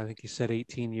 I think you said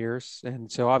 18 years, and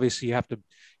so obviously you have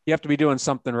to be doing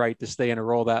something right to stay in a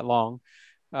role that long,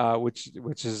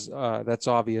 which is that's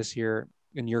obvious here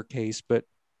in your case. But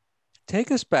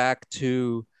take us back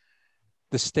to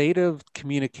the state of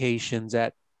communications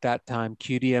at that time,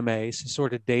 QDMA, so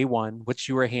sort of day one, which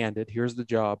you were handed. Here's the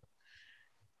job,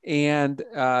 and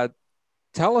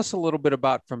tell us a little bit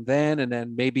about from then, and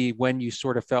then maybe when you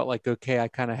sort of felt like, okay, I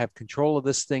kind of have control of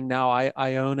this thing now.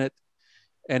 I own it,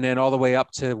 and then all the way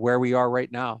up to where we are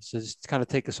right now. So just kind of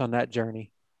take us on that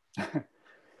journey.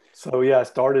 So yeah,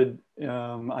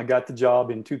 I got the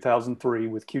job in 2003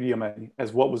 with QDMA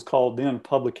as what was called then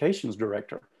publications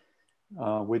director,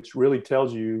 which really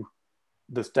tells you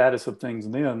the status of things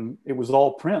then. It was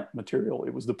all print material.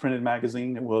 It was the printed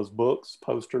magazine. It was books,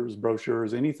 posters,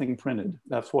 brochures, anything printed.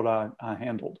 That's what I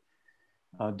handled.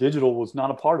 Digital was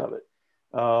not a part of it.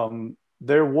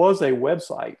 There was a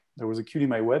website. There was a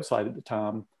QDMA website at the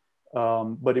time,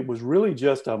 but it was really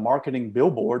just a marketing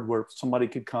billboard where somebody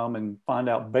could come and find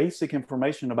out basic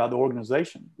information about the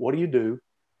organization. What do you do?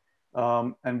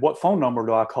 And what phone number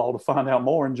do I call to find out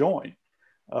more and join?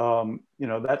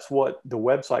 That's what the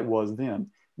website was then.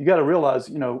 You got to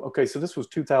realize, okay, so this was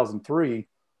 2003.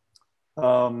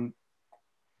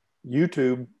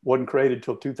 YouTube wasn't created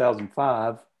till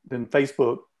 2005. Then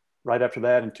Facebook right after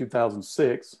that in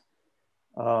 2006.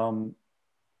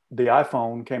 The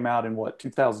iPhone came out in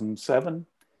 2007.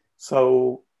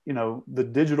 So, the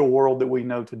digital world that we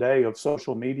know today of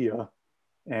social media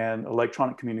and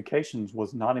electronic communications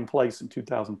was not in place in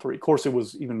 2003. Of course, it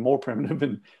was even more primitive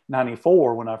in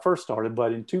 94 when I first started,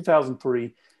 but in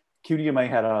 2003, QDMA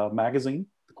had a magazine,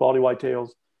 The Quality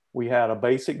Whitetails. We had a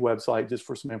basic website just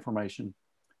for some information.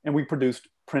 And we produced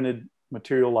printed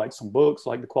material like some books,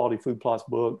 like the Quality Food Plots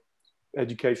book,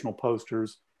 educational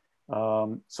posters,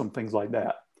 some things like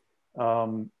that.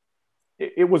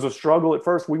 It was a struggle at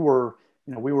first. We were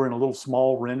in a little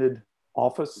small rented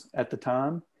office at the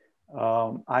time.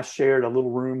 I shared a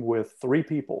little room with three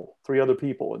other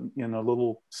people in a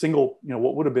little single,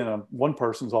 what would have been a one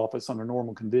person's office under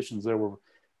normal conditions. There were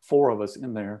four of us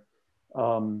in there.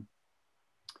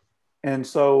 And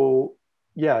so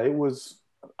yeah, it was,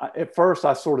 at first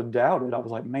I sort of doubted. I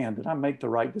was like, man, did I make the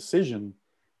right decision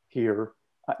here?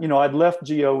 You know, I'd left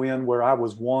GON where I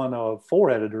was one of four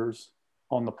editors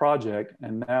on the project,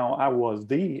 and now I was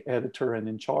the editor and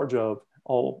in charge of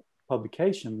all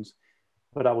publications.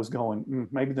 But I was going,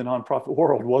 maybe the nonprofit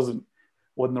world wasn't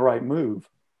the right move.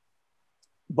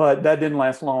 But that didn't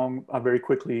last long. I very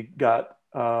quickly got,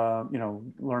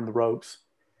 learned the ropes,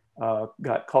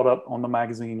 got caught up on the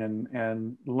magazine,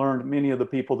 and learned many of the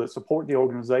people that support the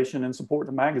organization and support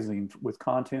the magazine with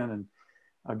content. And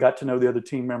I got to know the other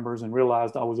team members and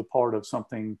realized I was a part of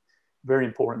something very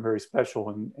important, very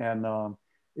special. And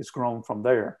it's grown from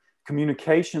there.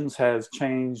 Communications has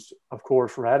changed, of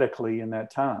course, radically in that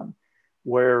time.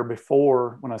 Where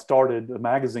before, when I started, the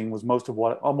magazine was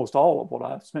almost all of what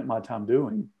I spent my time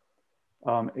doing,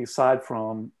 aside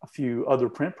from a few other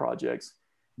print projects.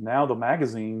 Now the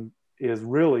magazine is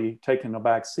really taking a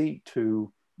back seat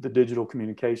to the digital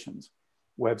communications,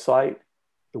 website,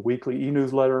 the weekly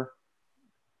e-newsletter,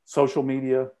 social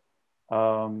media,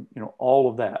 all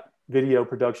of that, video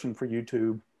production for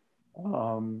YouTube.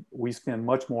 We spend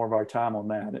much more of our time on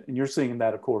that. And you're seeing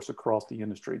that, of course, across the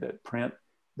industry, that print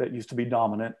that used to be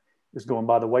dominant is going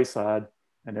by the wayside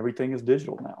and everything is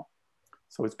digital now.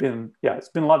 So it's been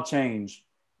a lot of change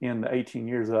in the 18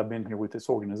 years that I've been here with this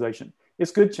organization.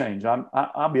 It's good change.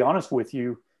 I'll be honest with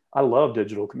you. I love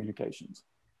digital communications.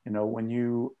 You know, when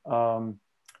you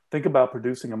think about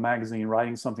producing a magazine,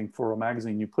 writing something for a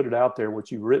magazine, you put it out there,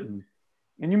 what you've written,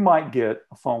 and you might get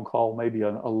a phone call, maybe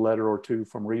a letter or two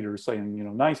from readers saying,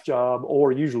 nice job,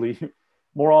 or usually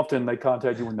more often they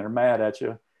contact you when they're mad at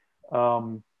you.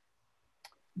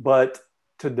 But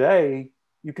today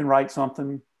you can write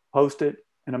something, post it,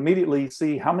 and immediately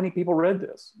see how many people read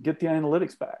this, get the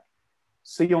analytics back,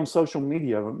 see on social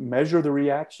media, measure the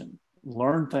reaction,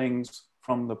 learn things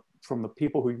from the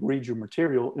people who read your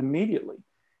material immediately,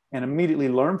 and immediately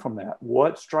learn from that.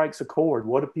 What strikes a chord?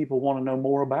 What do people want to know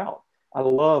more about? I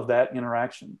love that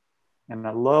interaction. And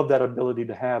I love that ability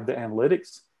to have the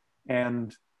analytics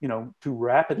and, to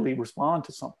rapidly respond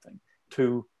to something,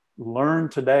 to learn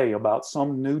today about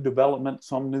some new development,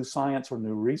 some new science or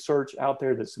new research out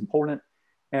there that's important.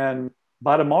 And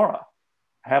by tomorrow,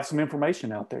 have some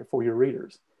information out there for your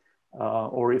readers,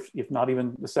 or if not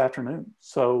even this afternoon.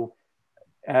 So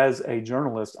as a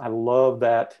journalist, I love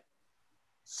that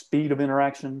speed of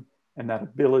interaction and that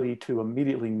ability to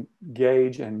immediately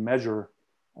gauge and measure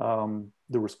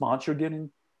the response you're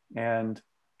getting and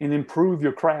improve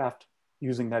your craft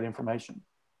using that information.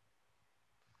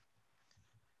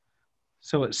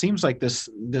 So it seems like this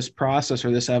process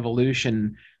or this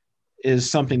evolution is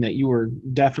something that you were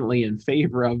definitely in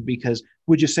favor of, because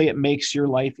would you say it makes your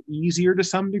life easier to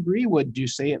some degree? Would you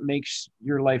say it makes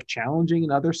your life challenging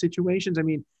in other situations? I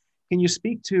mean, can you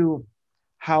speak to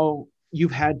how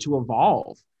you've had to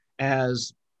evolve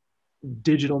as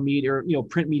digital media, or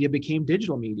print media became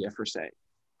digital media, per se?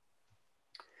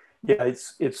 Yeah,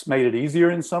 it's made it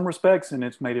easier in some respects, and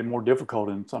it's made it more difficult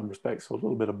in some respects. So a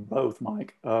little bit of both,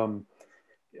 Mike.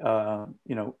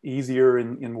 Easier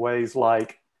in ways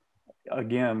like,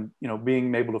 again,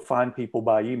 being able to find people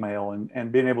by email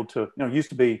and being able to, used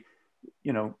to be,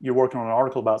 you're working on an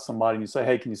article about somebody and you say,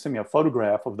 hey, can you send me a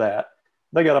photograph of that?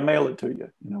 They got to mail it to you.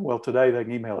 Well, today they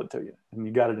can email it to you and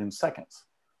you got it in seconds.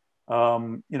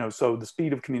 So the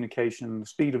speed of communication, the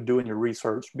speed of doing your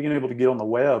research, being able to get on the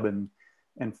web and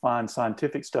find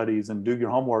scientific studies and do your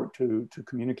homework to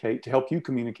communicate, to help you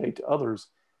communicate to others,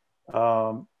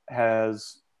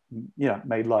 has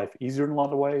made life easier in a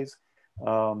lot of ways.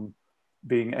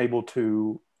 Being able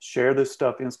to share this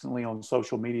stuff instantly on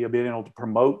social media, being able to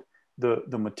promote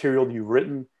the material you've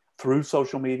written through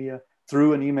social media,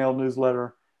 through an email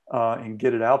newsletter, and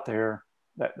get it out there,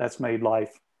 that's made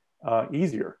life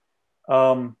easier.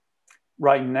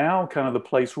 Right now, kind of the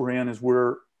place we're in is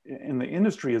we're in the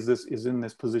industry is in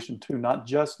this position too, not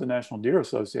just the National Deer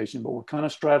Association, but we're kind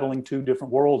of straddling two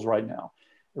different worlds right now.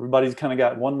 Everybody's kind of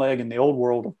got one leg in the old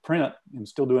world of print and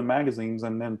still doing magazines,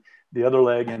 and then the other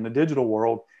leg in the digital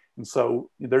world. And so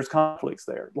there's conflicts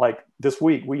there. Like this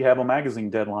week, we have a magazine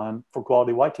deadline for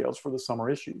Quality Whitetails for the summer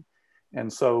issue.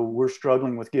 And so we're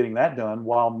struggling with getting that done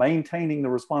while maintaining the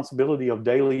responsibility of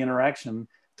daily interaction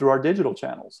through our digital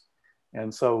channels.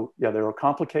 And so, yeah, there are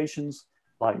complications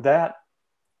like that.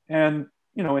 And,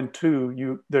 and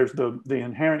two, there's the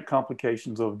inherent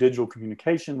complications of digital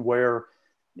communication where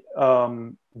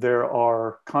there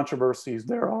are controversies,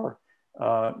 there are,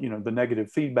 the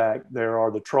negative feedback, there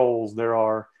are the trolls, there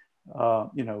are,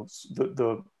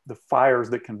 the fires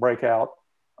that can break out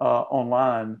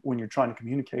online when you're trying to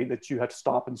communicate that you have to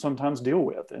stop and sometimes deal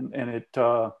with. And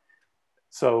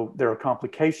So there are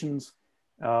complications,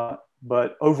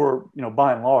 but over,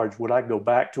 by and large, would I go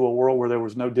back to a world where there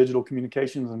was no digital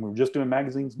communications and we were just doing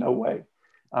magazines? No way.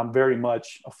 I'm very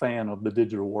much a fan of the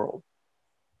digital world.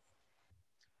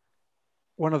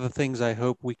 One of the things I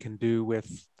hope we can do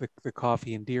with the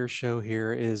Coffee and Deer show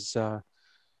here is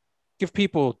give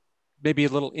people maybe a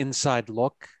little inside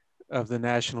look of the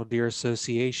National Deer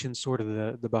Association, sort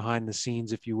of the behind the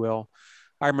scenes, if you will.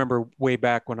 I remember way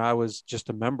back when I was just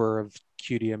a member of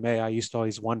QDMA, I used to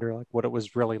always wonder like what it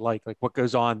was really like what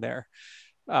goes on there.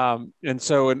 And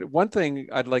one thing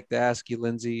I'd like to ask you,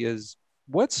 Lindsay, is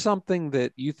what's something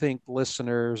that you think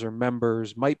listeners or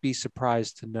members might be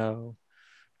surprised to know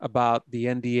about the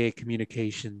NDA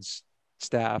communications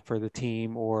staff or the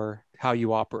team or how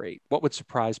you operate? What would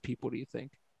surprise people, do you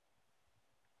think?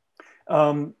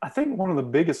 I think one of the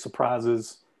biggest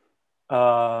surprises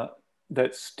that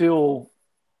still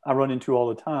I run into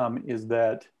all the time is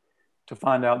that to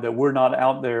find out that we're not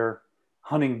out there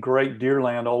hunting great deer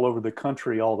land all over the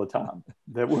country all the time,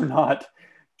 that we're not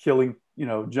killing,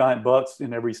 giant bucks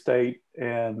in every state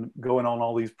and going on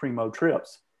all these primo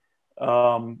trips.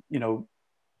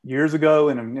 Years ago,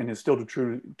 and it's still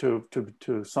true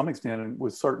to some extent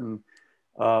with certain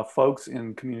folks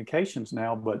in communications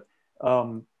now, but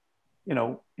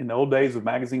in the old days of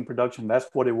magazine production, that's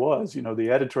what it was. The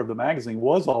editor of the magazine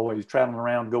was always traveling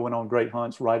around, going on great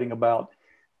hunts, writing about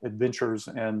adventures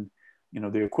and,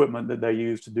 the equipment that they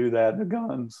used to do that, the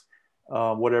guns,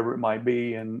 whatever it might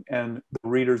be. And the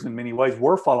readers in many ways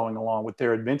were following along with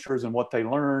their adventures and what they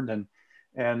learned.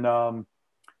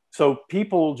 So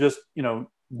people just,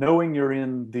 knowing you're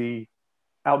in the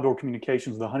outdoor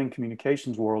communications, the hunting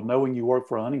communications world, knowing you work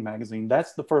for a hunting magazine,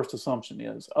 that's the first assumption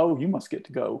is, oh, you must get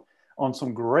to go on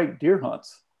some great deer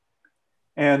hunts.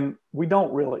 And we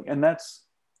don't really. And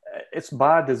it's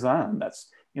by design. That's,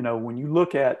 when you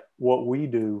look at what we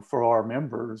do for our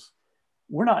members,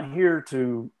 we're not here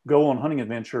to go on hunting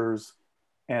adventures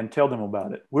and tell them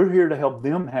about it. We're here to help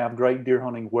them have great deer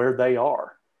hunting where they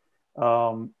are.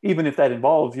 Even if that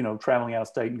involves, traveling out of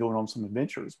state and going on some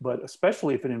adventures, but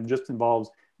especially if it just involves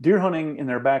deer hunting in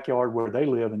their backyard where they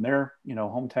live in their,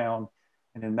 hometown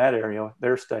and in that area,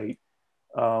 their state,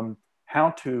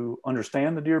 how to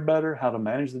understand the deer better, how to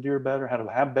manage the deer better, how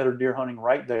to have better deer hunting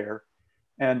right there.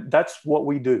 And that's what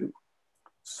we do.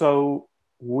 So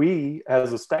we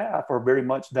as a staff are very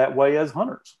much that way as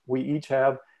hunters. We each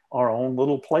have our own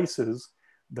little places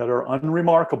that are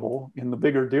unremarkable in the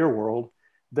bigger deer world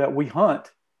that we hunt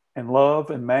and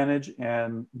love and manage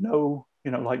and know,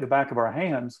 like the back of our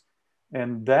hands.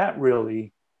 And that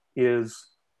really is,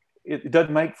 it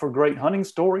doesn't make for great hunting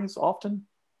stories often,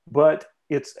 but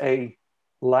it's a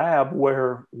lab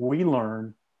where we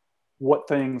learn what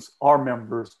things our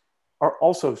members are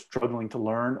also struggling to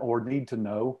learn or need to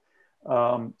know.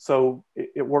 So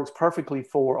it works perfectly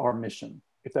for our mission,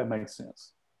 if that makes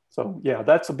sense. So yeah,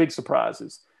 that's a big surprise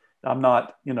is I'm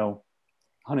not,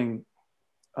 hunting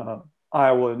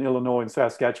Iowa and Illinois and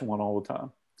Saskatchewan all the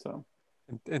time. So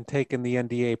and taking the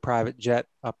NDA private jet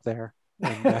up there.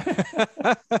 And,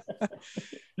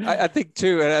 I think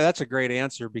too, and that's a great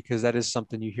answer because that is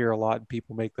something you hear a lot and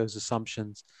people make those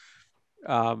assumptions.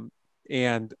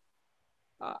 And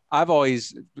I've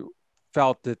always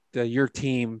felt that your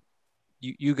team,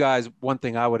 you guys, one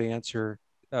thing I would answer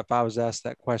if I was asked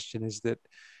that question is that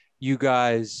you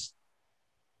guys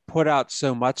put out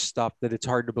so much stuff that it's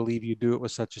hard to believe you do it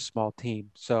with such a small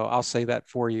team. So I'll say that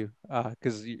for you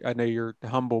because I know you're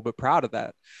humble but proud of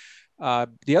that.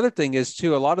 The other thing is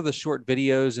too, a lot of the short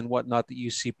videos and whatnot that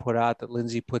you see put out that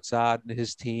Lindsay puts out and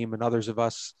his team and others of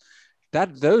us,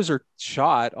 that those are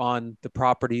shot on the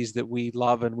properties that we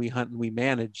love and we hunt and we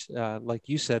manage, like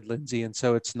you said, Lindsay. And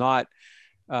so it's not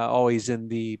always in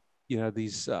the,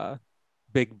 these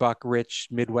big buck rich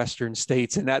Midwestern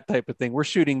states and that type of thing. We're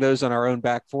shooting those on our own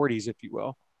back 40s, if you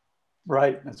will.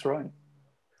 Right. That's right.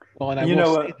 Well, and I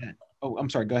will say that. Oh, I'm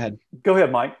sorry. Go ahead. Go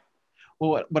ahead, Mike.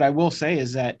 Well, what I will say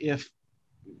is that if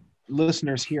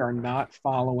listeners here are not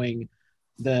following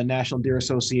the National Deer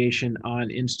Association on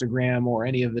Instagram or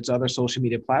any of its other social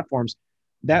media platforms,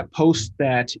 that post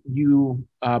that you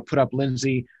put up,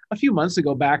 Lindsay, a few months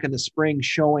ago back in the spring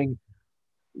showing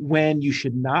when you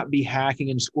should not be hacking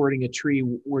and squirting a tree,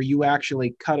 where you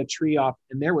actually cut a tree off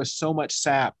and there was so much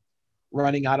sap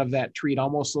running out of that tree. It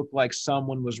almost looked like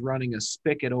someone was running a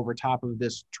spigot over top of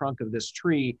this trunk of this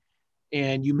tree.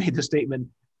 And you made the statement,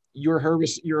 your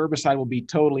herbicide will be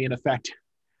totally ineffective.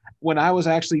 When I was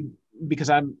actually,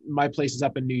 because my place is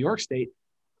up in New York State,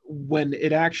 when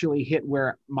it actually hit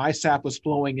where my sap was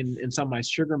flowing in some of my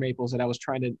sugar maples that I was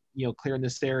trying to, clear in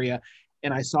this area,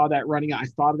 and I saw that running. I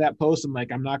thought of that post. I'm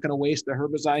like, I'm not going to waste the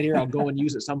herbicide here. I'll go and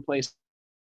use it someplace.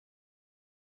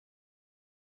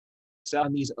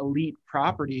 On these elite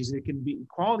properties, it can be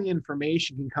quality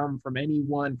information can come from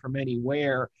anyone, from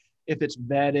anywhere, if it's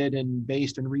vetted and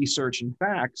based in research and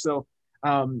fact. So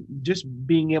just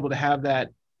being able to have that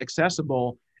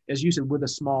accessible, as you said, with a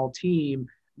small team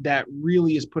that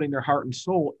really is putting their heart and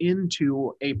soul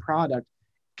into a product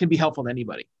can be helpful to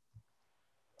anybody.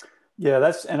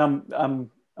 Yeah, and I'm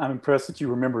impressed that you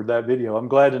remembered that video. I'm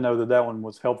glad to know that that one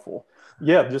was helpful.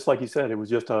 Yeah, just like you said, it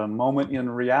was just a moment in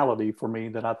reality for me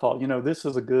that I thought, this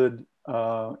is a good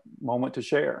moment to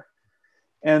share.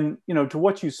 And to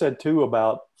what you said too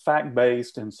about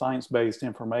fact-based and science-based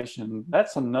information,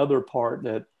 that's another part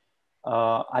that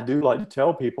I do like to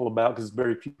tell people about because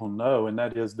very few people know, and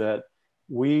that is that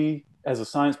we, as a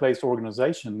science-based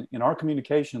organization, in our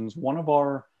communications, one of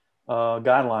our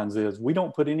guidelines is we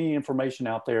don't put any information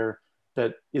out there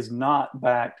that is not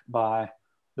backed by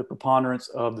the preponderance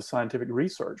of the scientific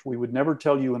research. We would never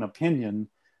tell you an opinion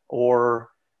or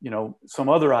some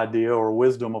other idea or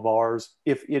wisdom of ours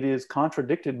if it is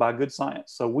contradicted by good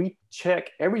science. So we check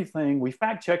everything, we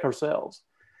fact check ourselves.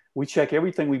 We check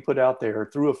everything we put out there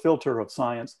through a filter of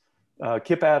science.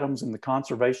 Kip Adams and the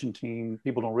conservation team,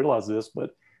 people don't realize this,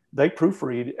 but they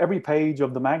proofread every page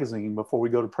of the magazine before we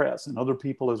go to press, and other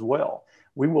people as well.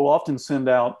 We will often send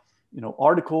out,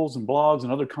 articles and blogs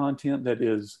and other content that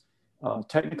is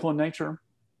technical in nature.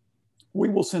 We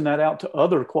will send that out to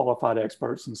other qualified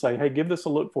experts and say, hey, give this a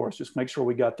look for us. Just make sure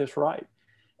we got this right.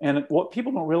 And what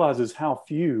people don't realize is how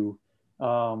few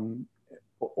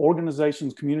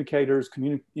organizations, communicators,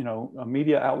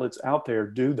 media outlets out there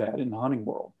do that in the hunting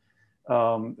world,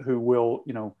 who will,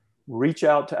 reach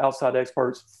out to outside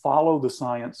experts, follow the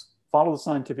science, follow the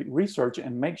scientific research,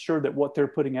 and make sure that what they're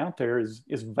putting out there is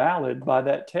valid by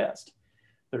that test.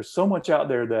 There's so much out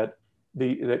there that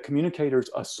that communicators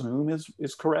assume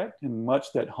is correct, and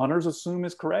much that hunters assume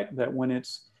is correct, that when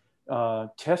it's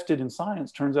tested in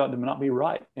science turns out to not be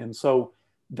right. And so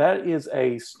that is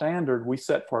a standard we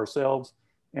set for ourselves,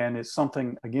 and it's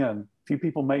something, again, few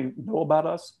people may know about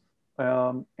us,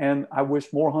 and I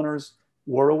wish more hunters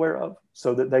were aware of,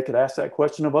 so that they could ask that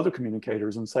question of other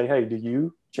communicators and say, hey, do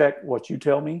you check what you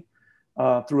tell me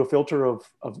through a filter of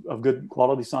good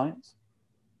quality science?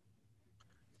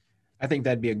 I think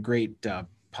that'd be a great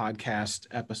podcast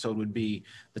episode, would be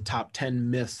the top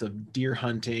 10 myths of deer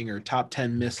hunting or top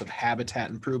 10 myths of habitat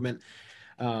improvement,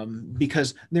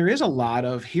 because there is a lot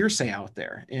of hearsay out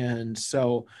there. And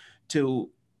so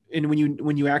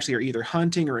when you actually are either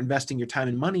hunting or investing your time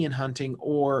and money in hunting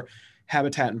or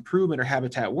habitat improvement or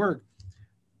habitat work,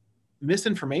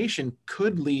 misinformation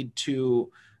could lead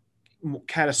to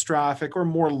catastrophic or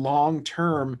more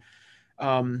long-term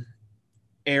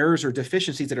errors or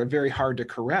deficiencies that are very hard to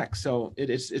correct. So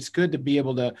it's good to be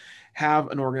able to have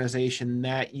an organization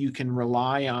that you can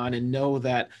rely on and know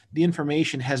that the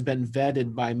information has been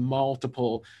vetted by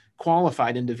multiple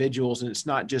qualified individuals, and it's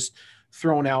not just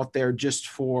thrown out there just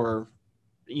for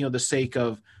the sake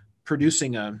of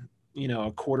producing a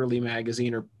quarterly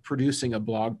magazine or producing a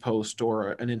blog post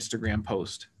or an Instagram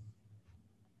post.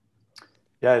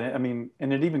 Yeah, I mean,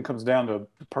 and it even comes down to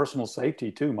personal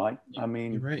safety too, Mike. I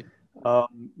mean, you're right.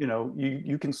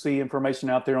 You can see information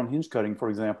out there on hinge cutting, for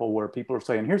example, where people are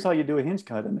saying, here's how you do a hinge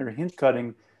cut. And they're hinge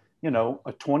cutting, a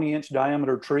 20-inch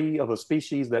diameter tree of a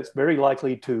species that's very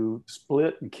likely to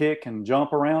split and kick and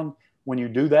jump around when you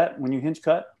do that, when you hinge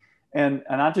cut. And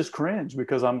I just cringe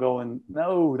because I'm going,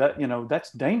 no,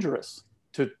 that's dangerous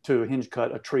to hinge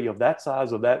cut a tree of that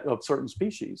size of certain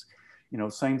species.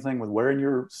 Same thing with wearing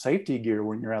your safety gear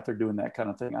when you're out there doing that kind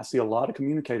of thing. I see a lot of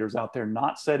communicators out there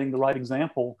not setting the right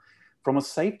example from a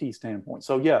safety standpoint.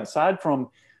 So yeah, aside from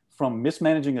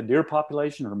mismanaging a deer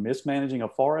population or mismanaging a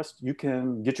forest, you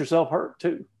can get yourself hurt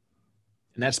too.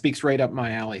 And that speaks right up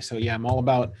my alley. So yeah, I'm all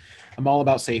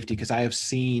about safety, because I have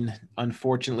seen,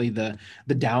 unfortunately, the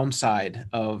downside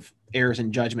of errors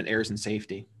in judgment, errors in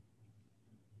safety.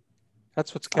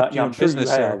 That's what's kept you in business,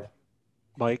 there,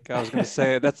 Mike. I was going to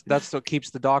say that's what keeps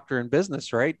the doctor in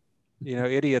business, right?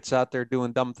 Idiots out there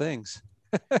doing dumb things.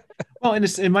 Well, and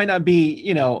it might not be,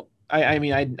 I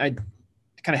mean, I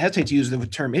kind of hesitate to use the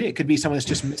term idiot. It could be someone that's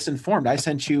just misinformed. I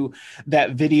sent you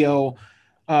that video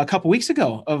a couple weeks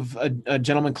ago of a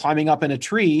gentleman climbing up in a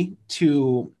tree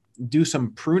to do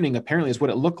some pruning, apparently is what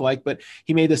it looked like, but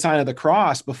he made the sign of the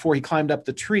cross before he climbed up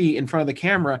the tree in front of the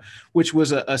camera, which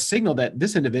was a signal that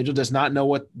this individual does not know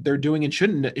what they're doing and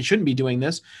shouldn't be doing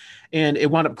this. And it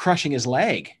wound up crushing his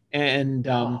leg. And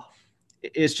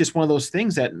it's just one of those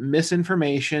things that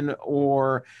misinformation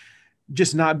or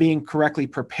just not being correctly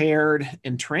prepared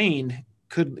and trained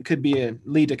could be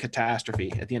lead to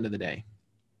catastrophe at the end of the day.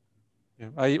 Yeah,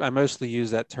 I mostly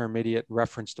use that term idiot in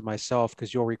reference to myself,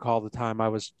 because you'll recall the time I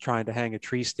was trying to hang a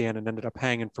tree stand and ended up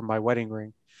hanging from my wedding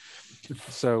ring.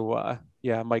 So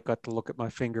yeah, Mike got to look at my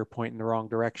finger pointing the wrong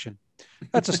direction.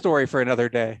 That's a story for another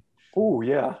day. Oh,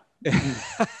 yeah.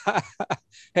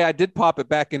 Hey, I did pop it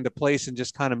back into place and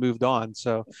just kind of moved on.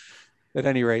 So at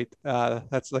any rate,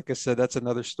 that's, like I said, that's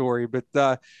another story. But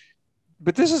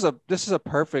this is a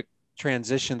perfect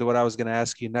transition to what I was going to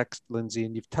ask you next, Lindsay,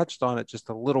 and you've touched on it just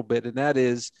a little bit, and that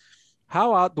is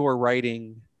how outdoor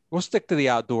writing. We'll stick to the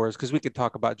outdoors because we could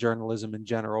talk about journalism in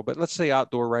general, but let's say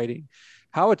outdoor writing,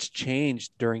 how it's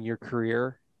changed during your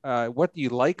career. What do you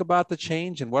like about the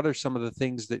change, and what are some of the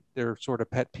things that are sort of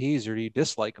pet peeves or do you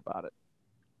dislike about it?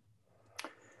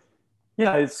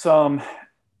 Yeah, it's a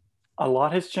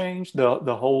lot has changed.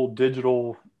 The whole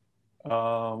digital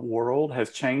world has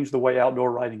changed the way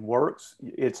outdoor writing works.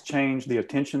 It's changed the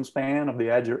attention span of the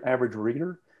average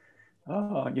reader.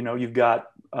 You've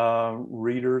got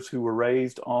readers who were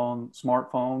raised on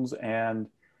smartphones and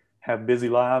have busy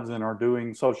lives and are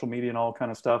doing social media and all kind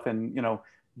of stuff, and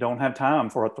don't have time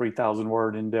for a 3,000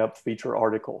 word in-depth feature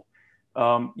article.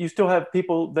 You still have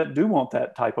people that do want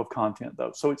that type of content,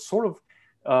 though. So it's sort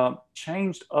of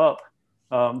changed up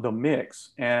the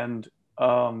mix, and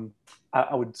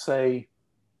I would say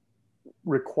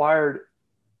required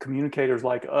communicators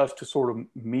like us to sort of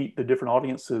meet the different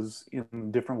audiences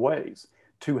in different ways,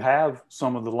 to have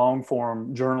some of the long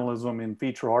form journalism in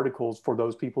feature articles for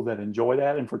those people that enjoy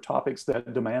that and for topics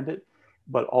that demand it,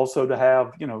 but also to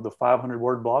have, the 500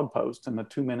 word blog posts and the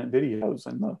 2-minute videos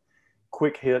and the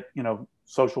quick hit,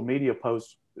 social media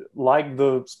posts like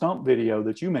the stump video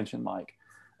that you mentioned, Mike.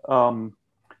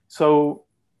 So,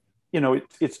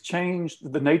 it's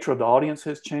changed. The nature of the audience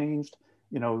has changed,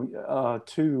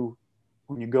 to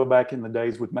when you go back in the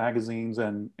days with magazines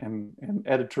and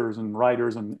editors and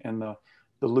writers and the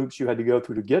loops you had to go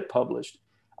through to get published.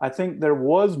 I think there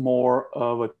was more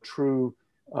of a true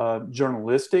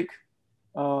journalistic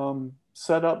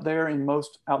setup there in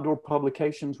most outdoor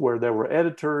publications, where there were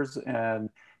editors and,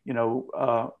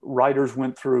 writers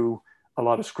went through a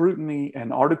lot of scrutiny,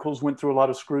 and articles went through a lot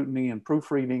of scrutiny and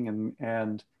proofreading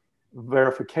and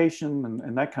verification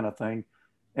and that kind of thing.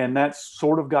 And that's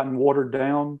sort of gotten watered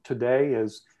down today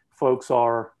as folks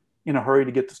are in a hurry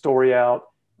to get the story out,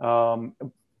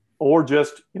 or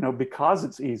just, because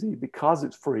it's easy, because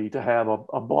it's free to have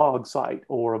a blog site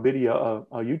or a video,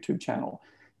 a YouTube channel.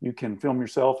 You can film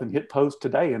yourself and hit post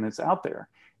today and it's out there.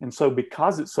 And so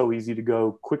because it's so easy to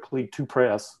go quickly to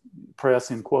press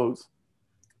in quotes,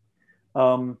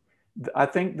 I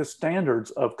think the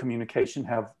standards of communication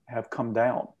have come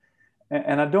down.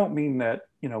 And I don't mean that,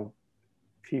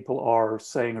 people are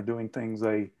saying or doing things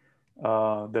that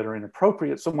are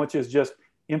inappropriate, so much as just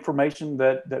information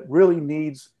that really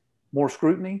needs more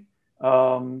scrutiny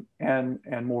and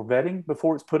more vetting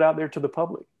before it's put out there to the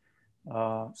public.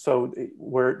 So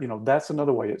that's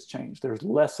another way it's changed. There's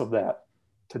less of that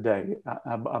today,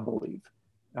 I believe.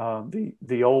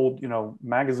 The old,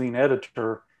 magazine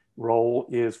editor role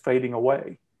is fading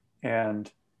away.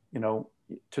 And,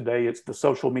 today it's the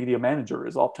social media manager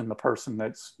is often the person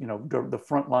that's, the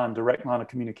front line, direct line of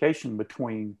communication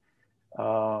between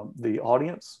the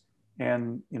audience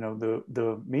and,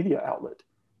 the media outlet.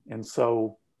 And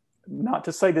so, not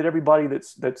to say that everybody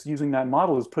that's using that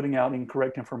model is putting out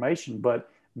incorrect information, but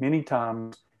many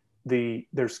times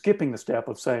they're skipping the step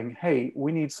of saying, hey,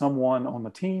 we need someone on the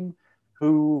team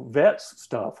who vets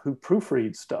stuff, who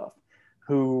proofreads stuff,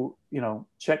 who,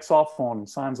 checks off on and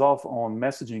signs off on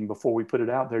messaging before we put it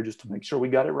out there just to make sure we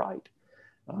got it right.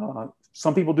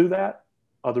 Some people do that,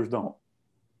 others don't.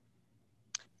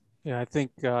 Yeah, I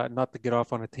think not to get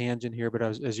off on a tangent here, but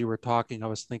as you were talking, I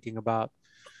was thinking about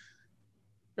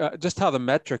just how the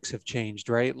metrics have changed,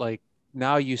 right? Like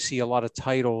now you see a lot of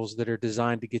titles that are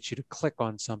designed to get you to click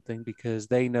on something because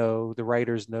the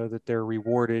writers know that they're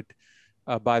rewarded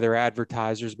by their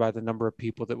advertisers, by the number of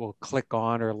people that will click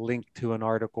on or link to an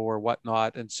article or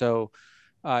whatnot. And so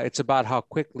it's about how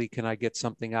quickly can I get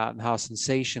something out and how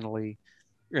sensationally.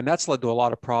 And that's led to a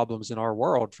lot of problems in our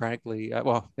world, frankly.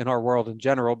 Well, in our world in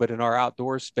general, but in our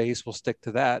outdoor space, we'll stick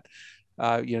to that.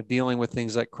 Dealing with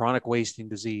things like chronic wasting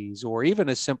disease, or even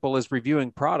as simple as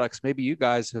reviewing products. Maybe you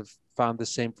guys have found the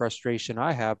same frustration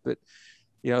I have, but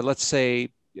let's say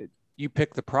you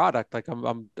pick the product. Like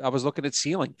I was looking at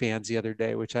ceiling fans the other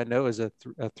day, which I know is a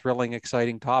thrilling,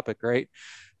 exciting topic, right?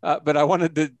 But I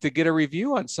wanted to get a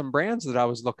review on some brands that I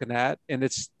was looking at, and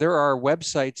there are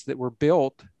websites that were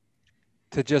built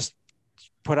to just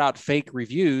put out fake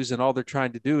reviews, and all they're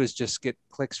trying to do is just get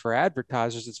clicks for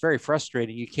advertisers. It's very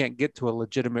frustrating. You can't get to a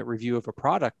legitimate review of a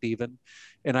product even.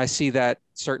 And I see that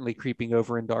certainly creeping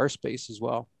over into our space as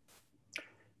well.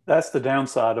 That's the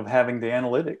downside of having the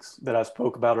analytics that I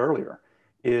spoke about earlier,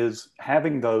 is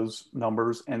having those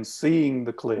numbers and seeing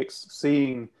the clicks,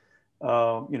 seeing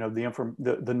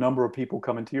the number of people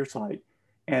coming to your site,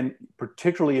 and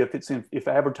particularly if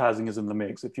advertising is in the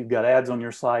mix, if you've got ads on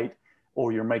your site,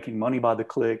 or you're making money by the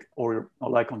click, or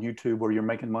like on YouTube, where you're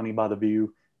making money by the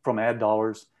view from ad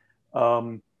dollars,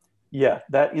 that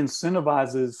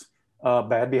incentivizes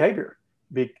bad behavior,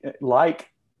 like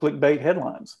clickbait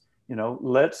headlines.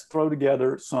 Let's throw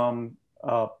together some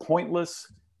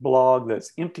pointless blog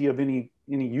that's empty of any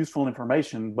useful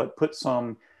information, but put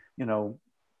some,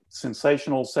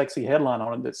 sensational, sexy headline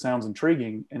on it that sounds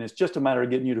intriguing. And it's just a matter of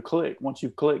getting you to click. Once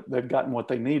you've clicked, they've gotten what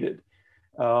they needed.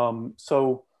 That's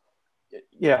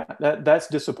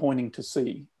disappointing to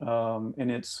see.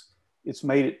 And it's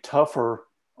made it tougher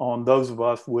on those of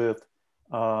us with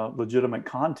legitimate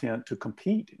content to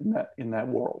compete in that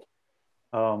world.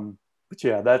 But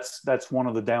yeah, that's one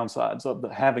of the downsides of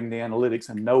having the analytics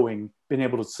and being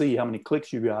able to see how many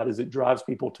clicks you got. Is it drives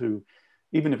people to,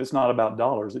 even if it's not about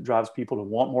dollars, it drives people to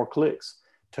want more clicks,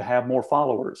 to have more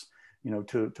followers,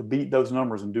 to beat those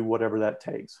numbers and do whatever that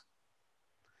takes.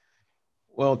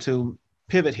 Well, to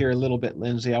pivot here a little bit,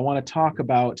 Lindsay, I want to talk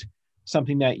about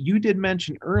something that you did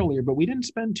mention earlier, but we didn't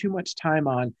spend too much time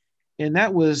on, and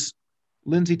that was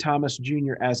Lindsay Thomas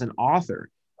Jr. as an author.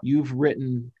 You've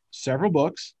written several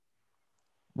books.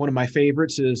 One of my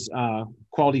favorites is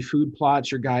Quality Food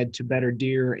Plots, Your Guide to Better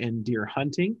Deer and Deer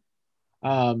Hunting,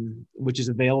 which is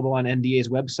available on NDA's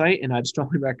website. And I'd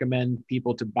strongly recommend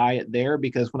people to buy it there,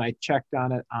 because when I checked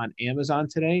on it on Amazon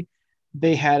today,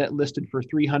 they had it listed for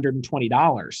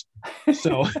 $320.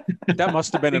 So that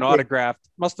must have been an autographed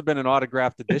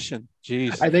edition.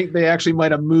 Jeez. I think they actually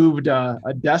might have moved a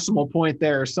decimal point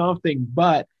there or something,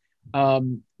 but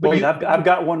wait, I've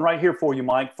got one right here for you,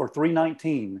 Mike, for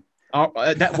 $319.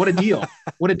 What a deal.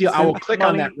 What a deal. I will click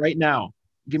on that right now.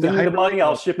 Give me the money.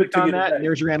 I'll ship it to you. And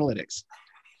there's your analytics.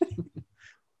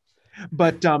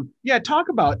 But talk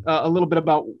about a little bit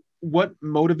about what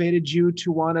motivated you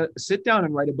to want to sit down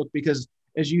and write a book, because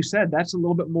as you said, that's a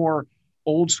little bit more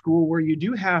old school, where you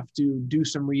do have to do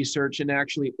some research and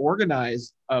actually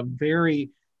organize a very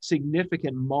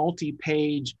significant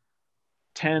multi-page,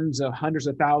 tens of hundreds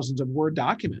of thousands of word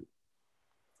document.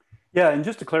 Yeah, and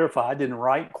just to clarify, I didn't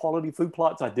write Quality Food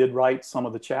Plots. I did write some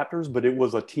of the chapters, but it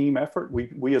was a team effort.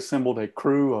 We assembled a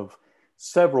crew of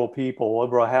several people,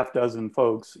 over a half dozen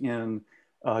folks in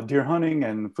deer hunting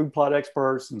and food plot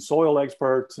experts and soil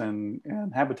experts and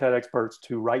habitat experts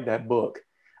to write that book.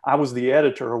 I was the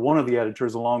editor, or one of the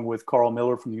editors, along with Carl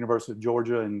Miller from the University of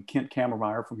Georgia and Kent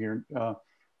Kammermeyer from here,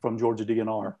 from Georgia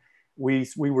DNR. We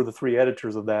were the three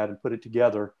editors of that and put it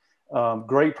together.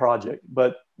 Great project,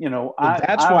 but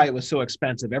that's why it was so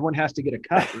expensive. Everyone has to get a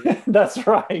cut. Right? That's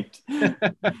right.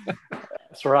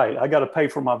 That's right. I got to pay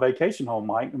for my vacation home,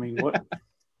 Mike. I mean,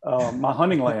 my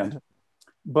hunting land.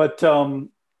 But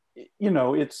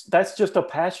that's just a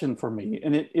passion for me,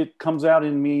 and it comes out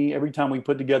in me every time we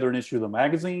put together an issue of the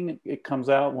magazine. It comes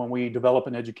out when we develop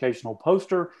an educational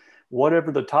poster,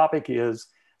 whatever the topic is.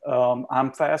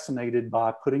 I'm fascinated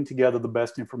by putting together the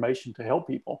best information to help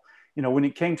people. When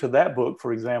it came to that book,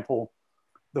 for example,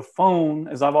 the phone,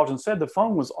 as I've often said, the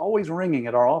phone was always ringing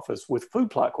at our office with food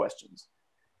plot questions.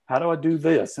 How do I do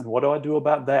this? And what do I do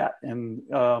about that?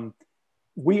 And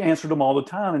we answered them all the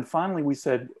time. And finally we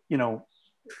said,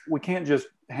 we can't just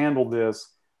handle this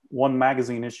one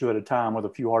magazine issue at a time with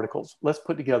a few articles. Let's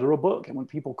put together a book. And when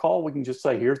people call, we can just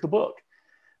say, here's the book.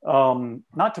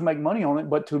 Not to make money on it,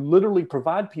 but to literally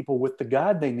provide people with the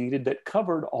guide they needed that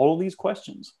covered all of these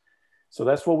questions. So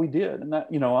that's what we did. And that,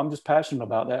 I'm just passionate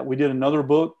about that. We did another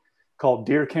book called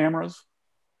Deer Cameras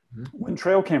when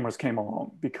trail cameras came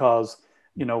along, because,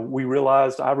 I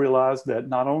realized that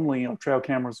not only are trail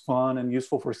cameras fun and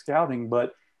useful for scouting,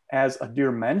 but as a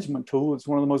deer management tool, it's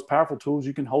one of the most powerful tools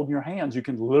you can hold in your hands. You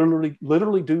can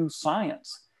literally do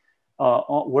science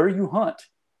where you hunt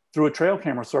through a trail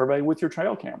camera survey with your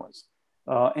trail cameras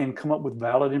and come up with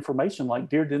valid information like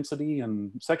deer density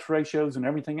and sex ratios and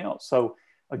everything else. So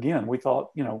again, we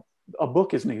thought, a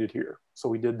book is needed here. So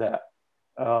we did that.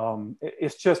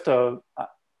 It's just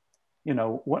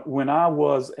when I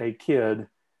was a kid,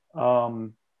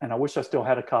 and I wish I still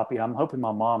had a copy. I'm hoping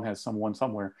my mom has one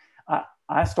somewhere.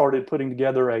 I started putting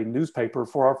together a newspaper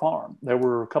for our farm. There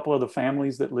were a couple of the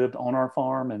families that lived on our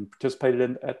farm and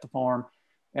participated at the farm.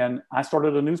 And I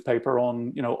started a newspaper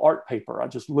on, art paper. I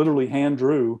just literally hand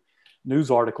drew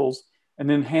news articles and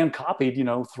then hand copied,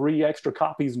 3 extra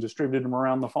copies and distributed them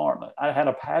around the farm. I had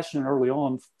a passion early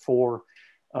on for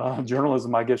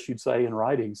journalism, I guess you'd say, and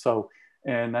writing. So,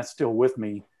 and that's still with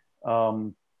me.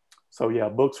 So yeah,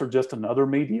 books are just another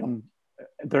medium.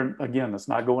 They're, again, it's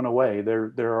not going away.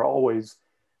 There are always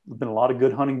been a lot of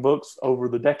good hunting books over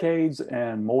the decades,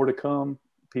 and more to come.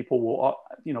 People will,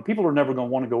 people are never going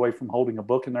to want to go away from holding a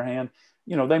book in their hand.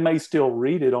 They may still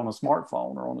read it on a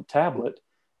smartphone or on a tablet,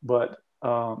 but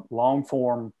long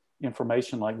form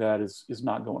information like that is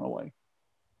not going away.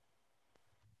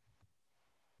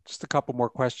 Just a couple more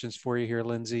questions for you here,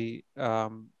 Lindsay.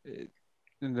 And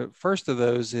the first of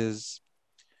those is,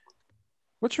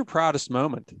 what's your proudest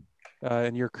moment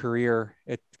in your career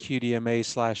at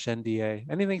QDMA/NDA?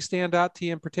 Anything stand out to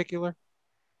you in particular?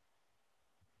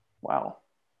 Wow.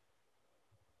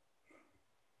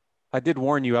 I did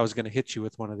warn you I was going to hit you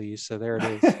with one of these, so there it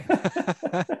is.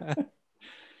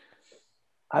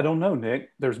 I don't know, Nick.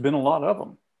 There's been a lot of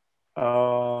them.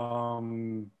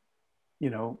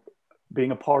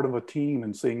 Being a part of a team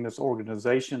and seeing this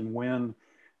organization win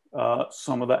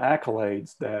some of the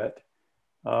accolades that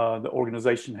the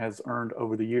organization has earned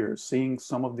over the years, seeing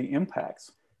some of the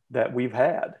impacts that we've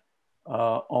had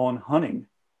on hunting,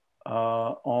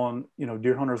 on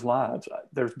deer hunters' lives.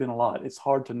 There's been a lot. It's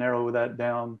hard to narrow that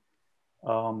down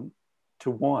to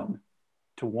one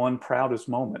proudest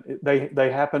moment.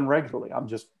 They happen regularly. I'm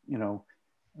just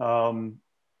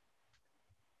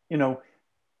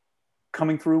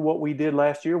coming through what we did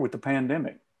last year with the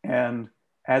pandemic, and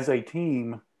as a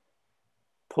team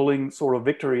pulling sort of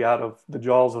victory out of the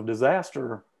jaws of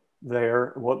disaster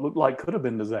there, what looked like could have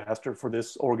been disaster for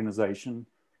this organization,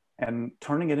 and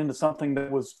turning it into something that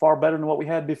was far better than what we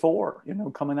had before,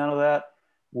 coming out of that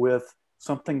with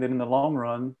something that in the long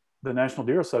run, the National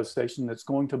Deer Association, that's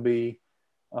going to be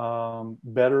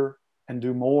better and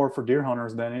do more for deer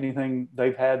hunters than anything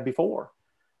they've had before.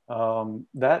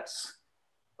 That's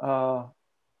an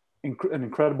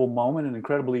incredible moment, and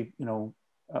incredibly,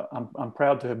 I'm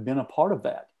proud to have been a part of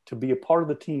that, to be a part of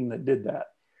the team that did that.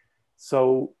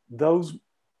 So those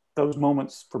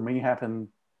moments for me happen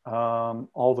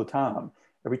all the time.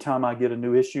 Every time I get a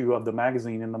new issue of the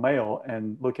magazine in the mail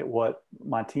and look at what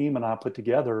my team and I put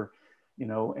together,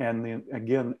 and then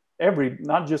again,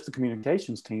 not just the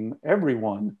communications team,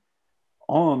 everyone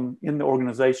in the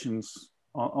organizations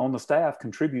on the staff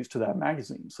contributes to that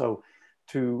magazine. So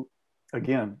to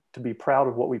be proud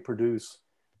of what we produce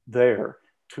there,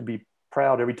 to be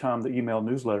proud every time the email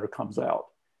newsletter comes out.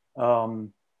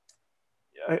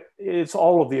 It's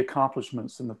all of the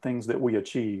accomplishments and the things that we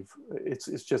achieve.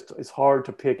 It's hard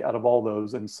to pick out of all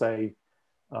those and say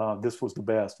this was the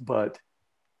best, but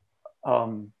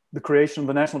the creation of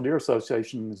the National Deer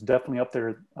Association is definitely up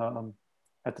there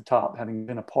at the top, having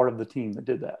been a part of the team that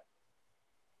did that.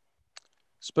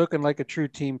 Spoken like a true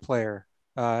team player.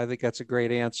 I think that's a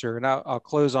great answer. And I'll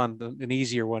close on an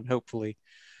easier one, hopefully.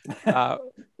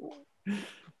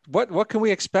 What can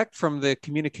we expect from the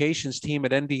communications team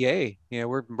at NDA?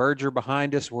 We're merger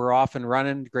behind us. We're off and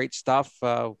running. Great stuff.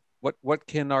 What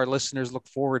can our listeners look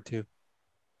forward to?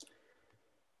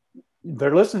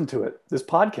 They're listening to it. This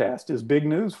podcast is big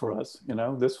news for us.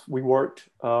 We worked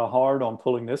hard on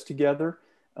pulling this together.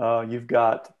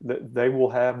 They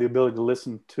will have the ability to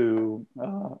listen to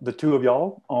the two of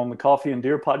y'all on the Coffee and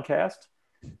Deer podcast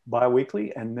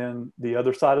bi-weekly, and then the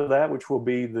other side of that, which will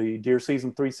be the Deer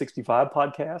Season 365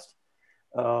 podcast.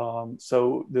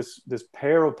 So this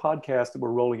pair of podcasts that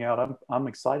we're rolling out, I'm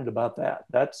excited about that.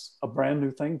 That's a brand new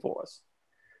thing for us.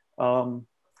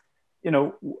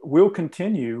 We'll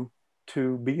continue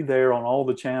to be there on all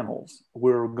the channels.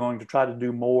 We're going to try to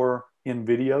do more in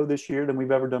video this year than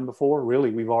we've ever done before.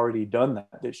 Really, we've already done that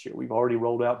this year. We've already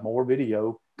rolled out more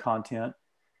video content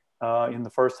in the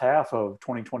first half of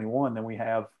 2021 than we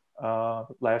have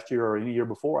last year or any year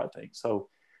before, I think. So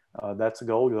that's a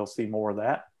goal. You'll see more of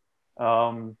that.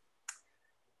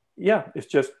 It's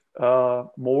just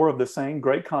more of the same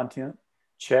great content,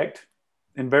 checked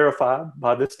and verified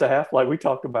by the staff, like we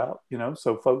talked about,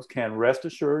 so folks can rest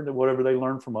assured that whatever they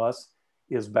learn from us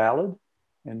is valid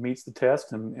and meets the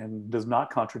test and does not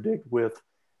contradict with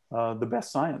the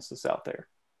best science that's out there.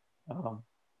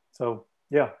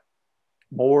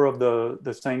 More of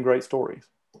the same great stories.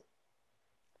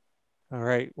 All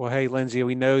right. Well, hey, Lindsay,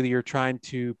 we know that you're trying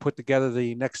to put together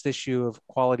the next issue of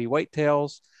Quality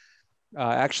Whitetails.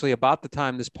 Actually, about the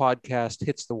time this podcast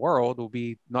hits the world, will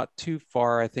be not too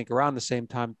far. I think around the same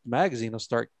time the magazine will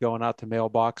start going out to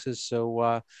mailboxes.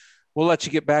 So we'll let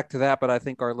you get back to that. But I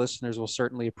think our listeners will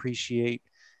certainly appreciate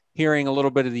hearing a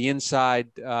little bit of the inside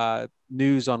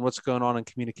news on what's going on in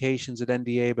communications at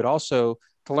NDA, but also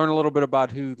to learn a little bit about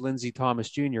who Lindsey Thomas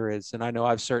Jr. is. And I know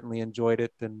I've certainly enjoyed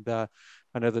it, and I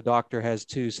know the doctor has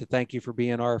too. So thank you for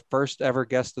being our first ever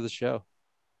guest of the show.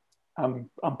 I'm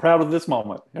proud of this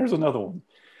moment. Here's another one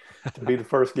to be the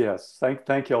first guest.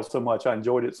 Thank y'all so much. I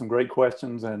enjoyed it. Some great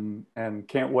questions, and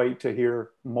can't wait to hear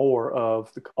more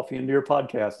of the Coffee and Deer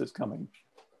podcast that's coming.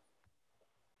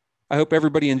 I hope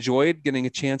everybody enjoyed getting a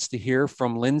chance to hear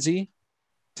from Lindsey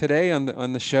today on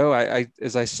the show.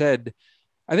 As I said,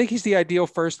 I think he's the ideal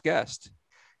first guest.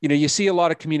 You know, you see a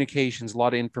lot of communications, a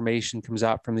lot of information comes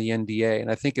out from the NDA, and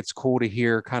I think it's cool to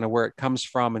hear kind of where it comes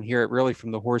from and hear it really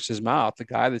from the horse's mouth, the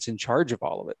guy that's in charge of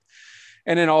all of it.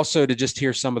 And then also to just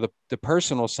hear some of the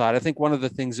personal side. I think one of the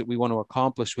things that we want to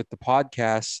accomplish with the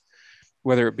podcasts,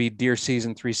 whether it be Deer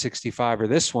Season 365 or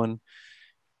this one,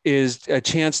 is a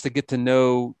chance to get to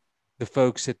know the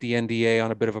folks at the NDA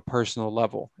on a bit of a personal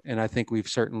level. And I think we've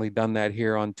certainly done that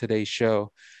here on today's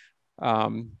show.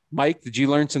 Mike, did you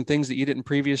learn some things that you didn't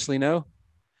previously know?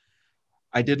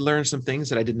 I did learn some things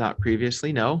that I did not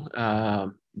previously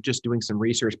know. Just doing some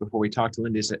research before we talked to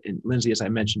Lindsey, as I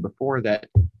mentioned before, that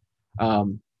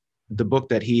the book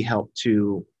that he helped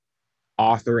to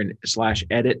author and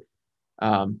 / edit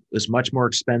was much more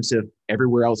expensive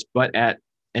everywhere else but at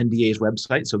NDA's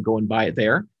website. So go and buy it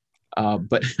there.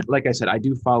 But like I said, I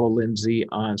do follow Lindsey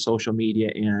on social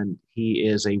media, and he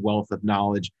is a wealth of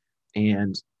knowledge,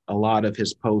 and a lot of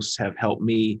his posts have helped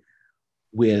me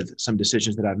with some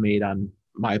decisions that I've made on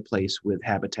my place with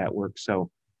habitat work. So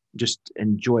just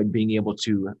enjoyed being able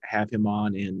to have him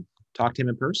on and talk to him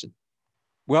in person.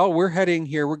 Well, we're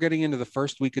getting into the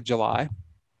first week of July.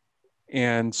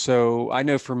 And so I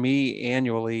know for me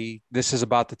annually, this is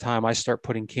about the time I start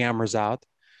putting cameras out.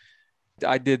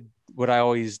 I did what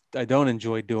I don't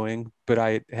enjoy doing, but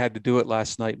I had to do it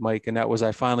last night, Mike. And that was,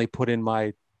 I finally put in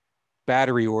my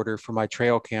battery order for my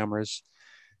trail cameras.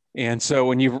 And so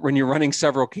when you're running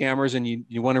several cameras and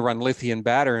you want to run lithium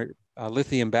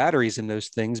batteries in those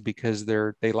things, because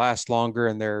they last longer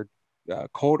and they're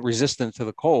cold resistant to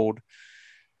the cold,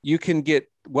 you can get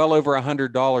well over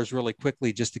 $100 really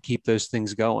quickly just to keep those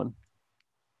things going.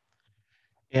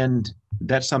 And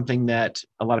that's something that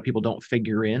a lot of people don't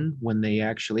figure in when they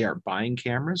actually are buying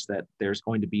cameras, that there's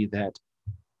going to be that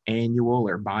annual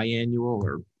or biannual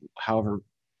or however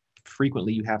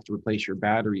frequently you have to replace your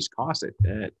batteries cost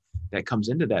that comes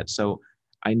into that. So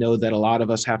I know that a lot of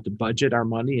us have to budget our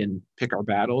money and pick our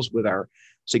battles with our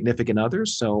significant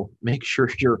others. So make sure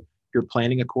you're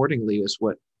planning accordingly, is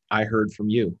what I heard from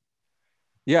you.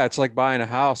 Yeah, it's like buying a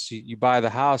house. You buy the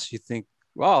house, you think,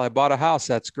 well, I bought a house,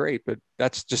 that's great, but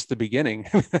that's just the beginning.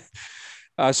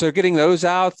 So getting those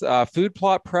out, food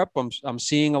plot prep, I'm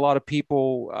seeing a lot of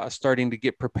people starting to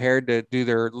get prepared to do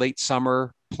their late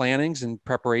summer plannings in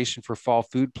preparation for fall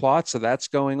food plots. So that's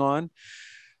going on.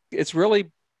 It's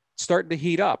really starting to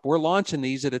heat up. We're launching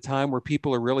these at a time where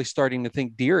people are really starting to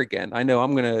think deer again. I know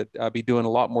I'm going to be doing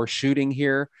a lot more shooting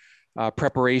here,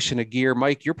 preparation of gear.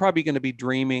 Mike, you're probably going to be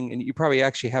dreaming, and you probably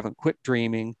actually haven't quit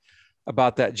dreaming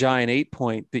about that giant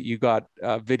 8-point that you got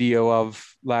a video of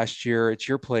last year at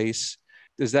your place.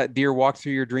 Does that deer walk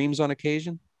through your dreams on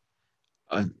occasion?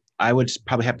 I would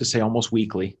probably have to say almost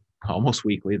weekly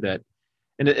that,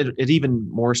 and it even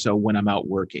more so when I'm out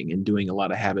working and doing a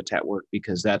lot of habitat work,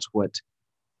 because that's what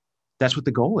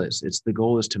the goal is. The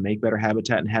goal is to make better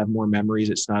habitat and have more memories.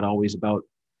 It's not always about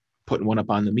putting one up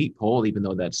on the meat pole, even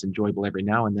though that's enjoyable every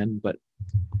now and then, but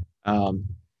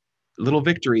little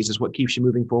victories is what keeps you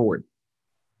moving forward.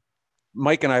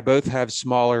 Mike and I both have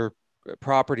smaller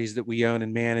properties that we own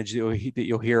and manage that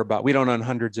you'll hear about. We don't own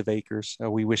hundreds of acres.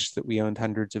 We wish that we owned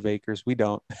hundreds of acres. We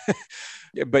don't,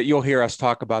 but you'll hear us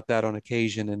talk about that on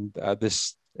occasion. And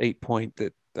this 8-point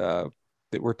that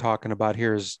we're talking about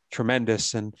here is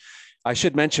tremendous. And I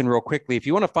should mention real quickly, if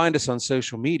you want to find us on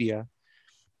social media,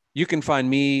 you can find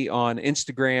me on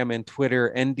Instagram and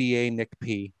Twitter, NDA Nick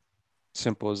P.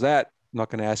 Simple as that. I'm not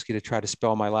going to ask you to try to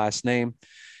spell my last name.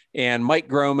 And Mike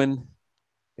Groman,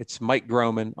 it's Mike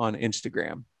Groman on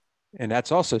Instagram. And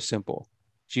that's also simple,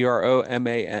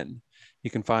 Groman. You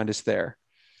can find us there.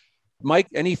 Mike,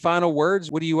 any final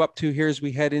words? What are you up to here as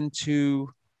we head into,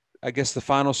 I guess, the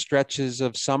final stretches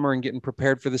of summer and getting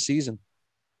prepared for the season?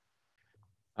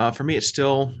 For me, it's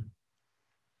still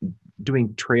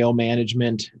doing trail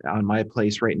management on my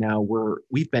place right now.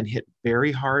 We've been hit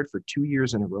very hard for 2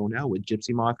 years in a row now with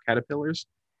gypsy moth caterpillars,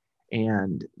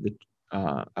 and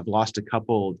I've lost a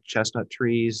couple chestnut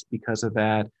trees because of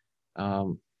that.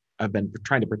 I've been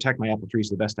trying to protect my apple trees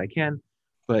the best I can,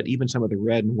 but even some of the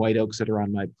red and white oaks that are on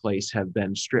my place have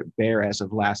been stripped bare as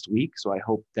of last week. So I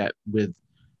hope that with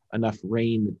enough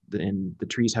rain and the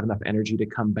trees have enough energy to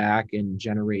come back and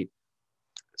generate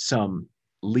some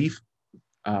leaf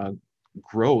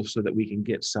growth so that we can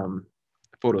get some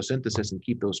photosynthesis and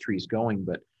keep those trees going.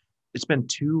 But it's been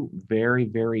 2 very,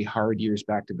 very hard years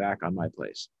back to back on my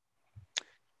place.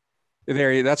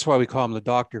 That's why we call him the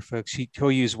doctor, folks. He'll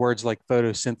use words like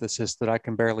photosynthesis that I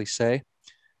can barely say,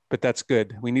 but that's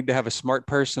good. We need to have a smart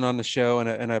person on the show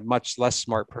and a much less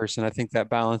smart person. I think that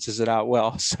balances it out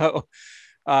well. So,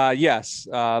 yes,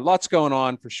 lots going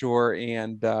on for sure.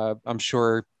 And I'm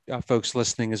sure folks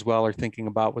listening as well are thinking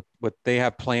about what they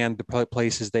have planned, the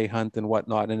places they hunt and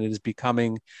whatnot. And it is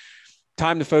becoming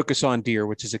time to focus on deer,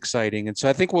 which is exciting. And so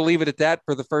I think we'll leave it at that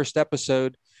for the first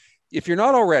episode. If you're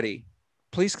not already,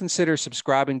 please consider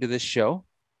subscribing to this show.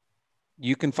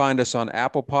 You can find us on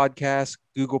Apple Podcasts,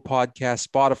 Google Podcasts,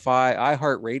 Spotify,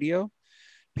 iHeartRadio,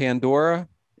 Pandora,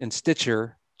 and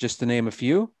Stitcher, just to name a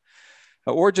few.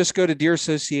 Or just go to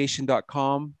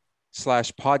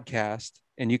deerassociation.com/podcast,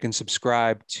 and you can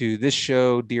subscribe to this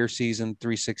show, Deer Season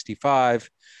 365,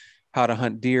 How to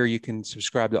Hunt Deer. You can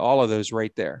subscribe to all of those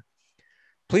right there.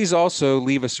 Please also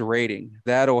leave us a rating.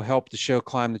 That'll help the show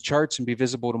climb the charts and be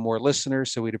visible to more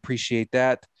listeners, so we'd appreciate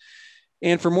that.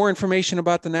 And for more information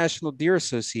about the National Deer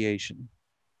Association,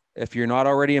 if you're not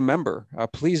already a member,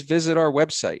 please visit our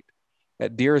website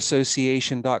at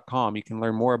deerassociation.com. You can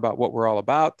learn more about what we're all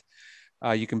about.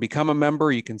 You can become a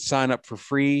member. You can sign up for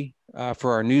free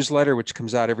for our newsletter, which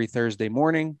comes out every Thursday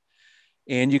morning.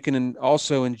 And you can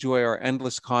also enjoy our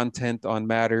endless content on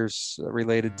matters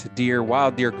related to deer,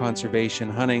 wild deer conservation,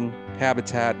 hunting,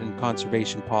 habitat, and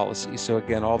conservation policy. So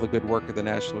again, all the good work of the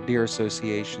National Deer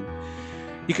Association.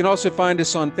 You can also find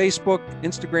us on Facebook,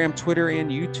 Instagram, Twitter,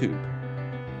 and YouTube.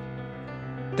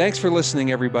 Thanks for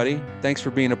listening, everybody. Thanks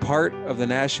for being a part of the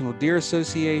National Deer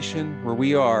Association, where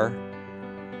we are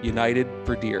united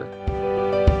for deer.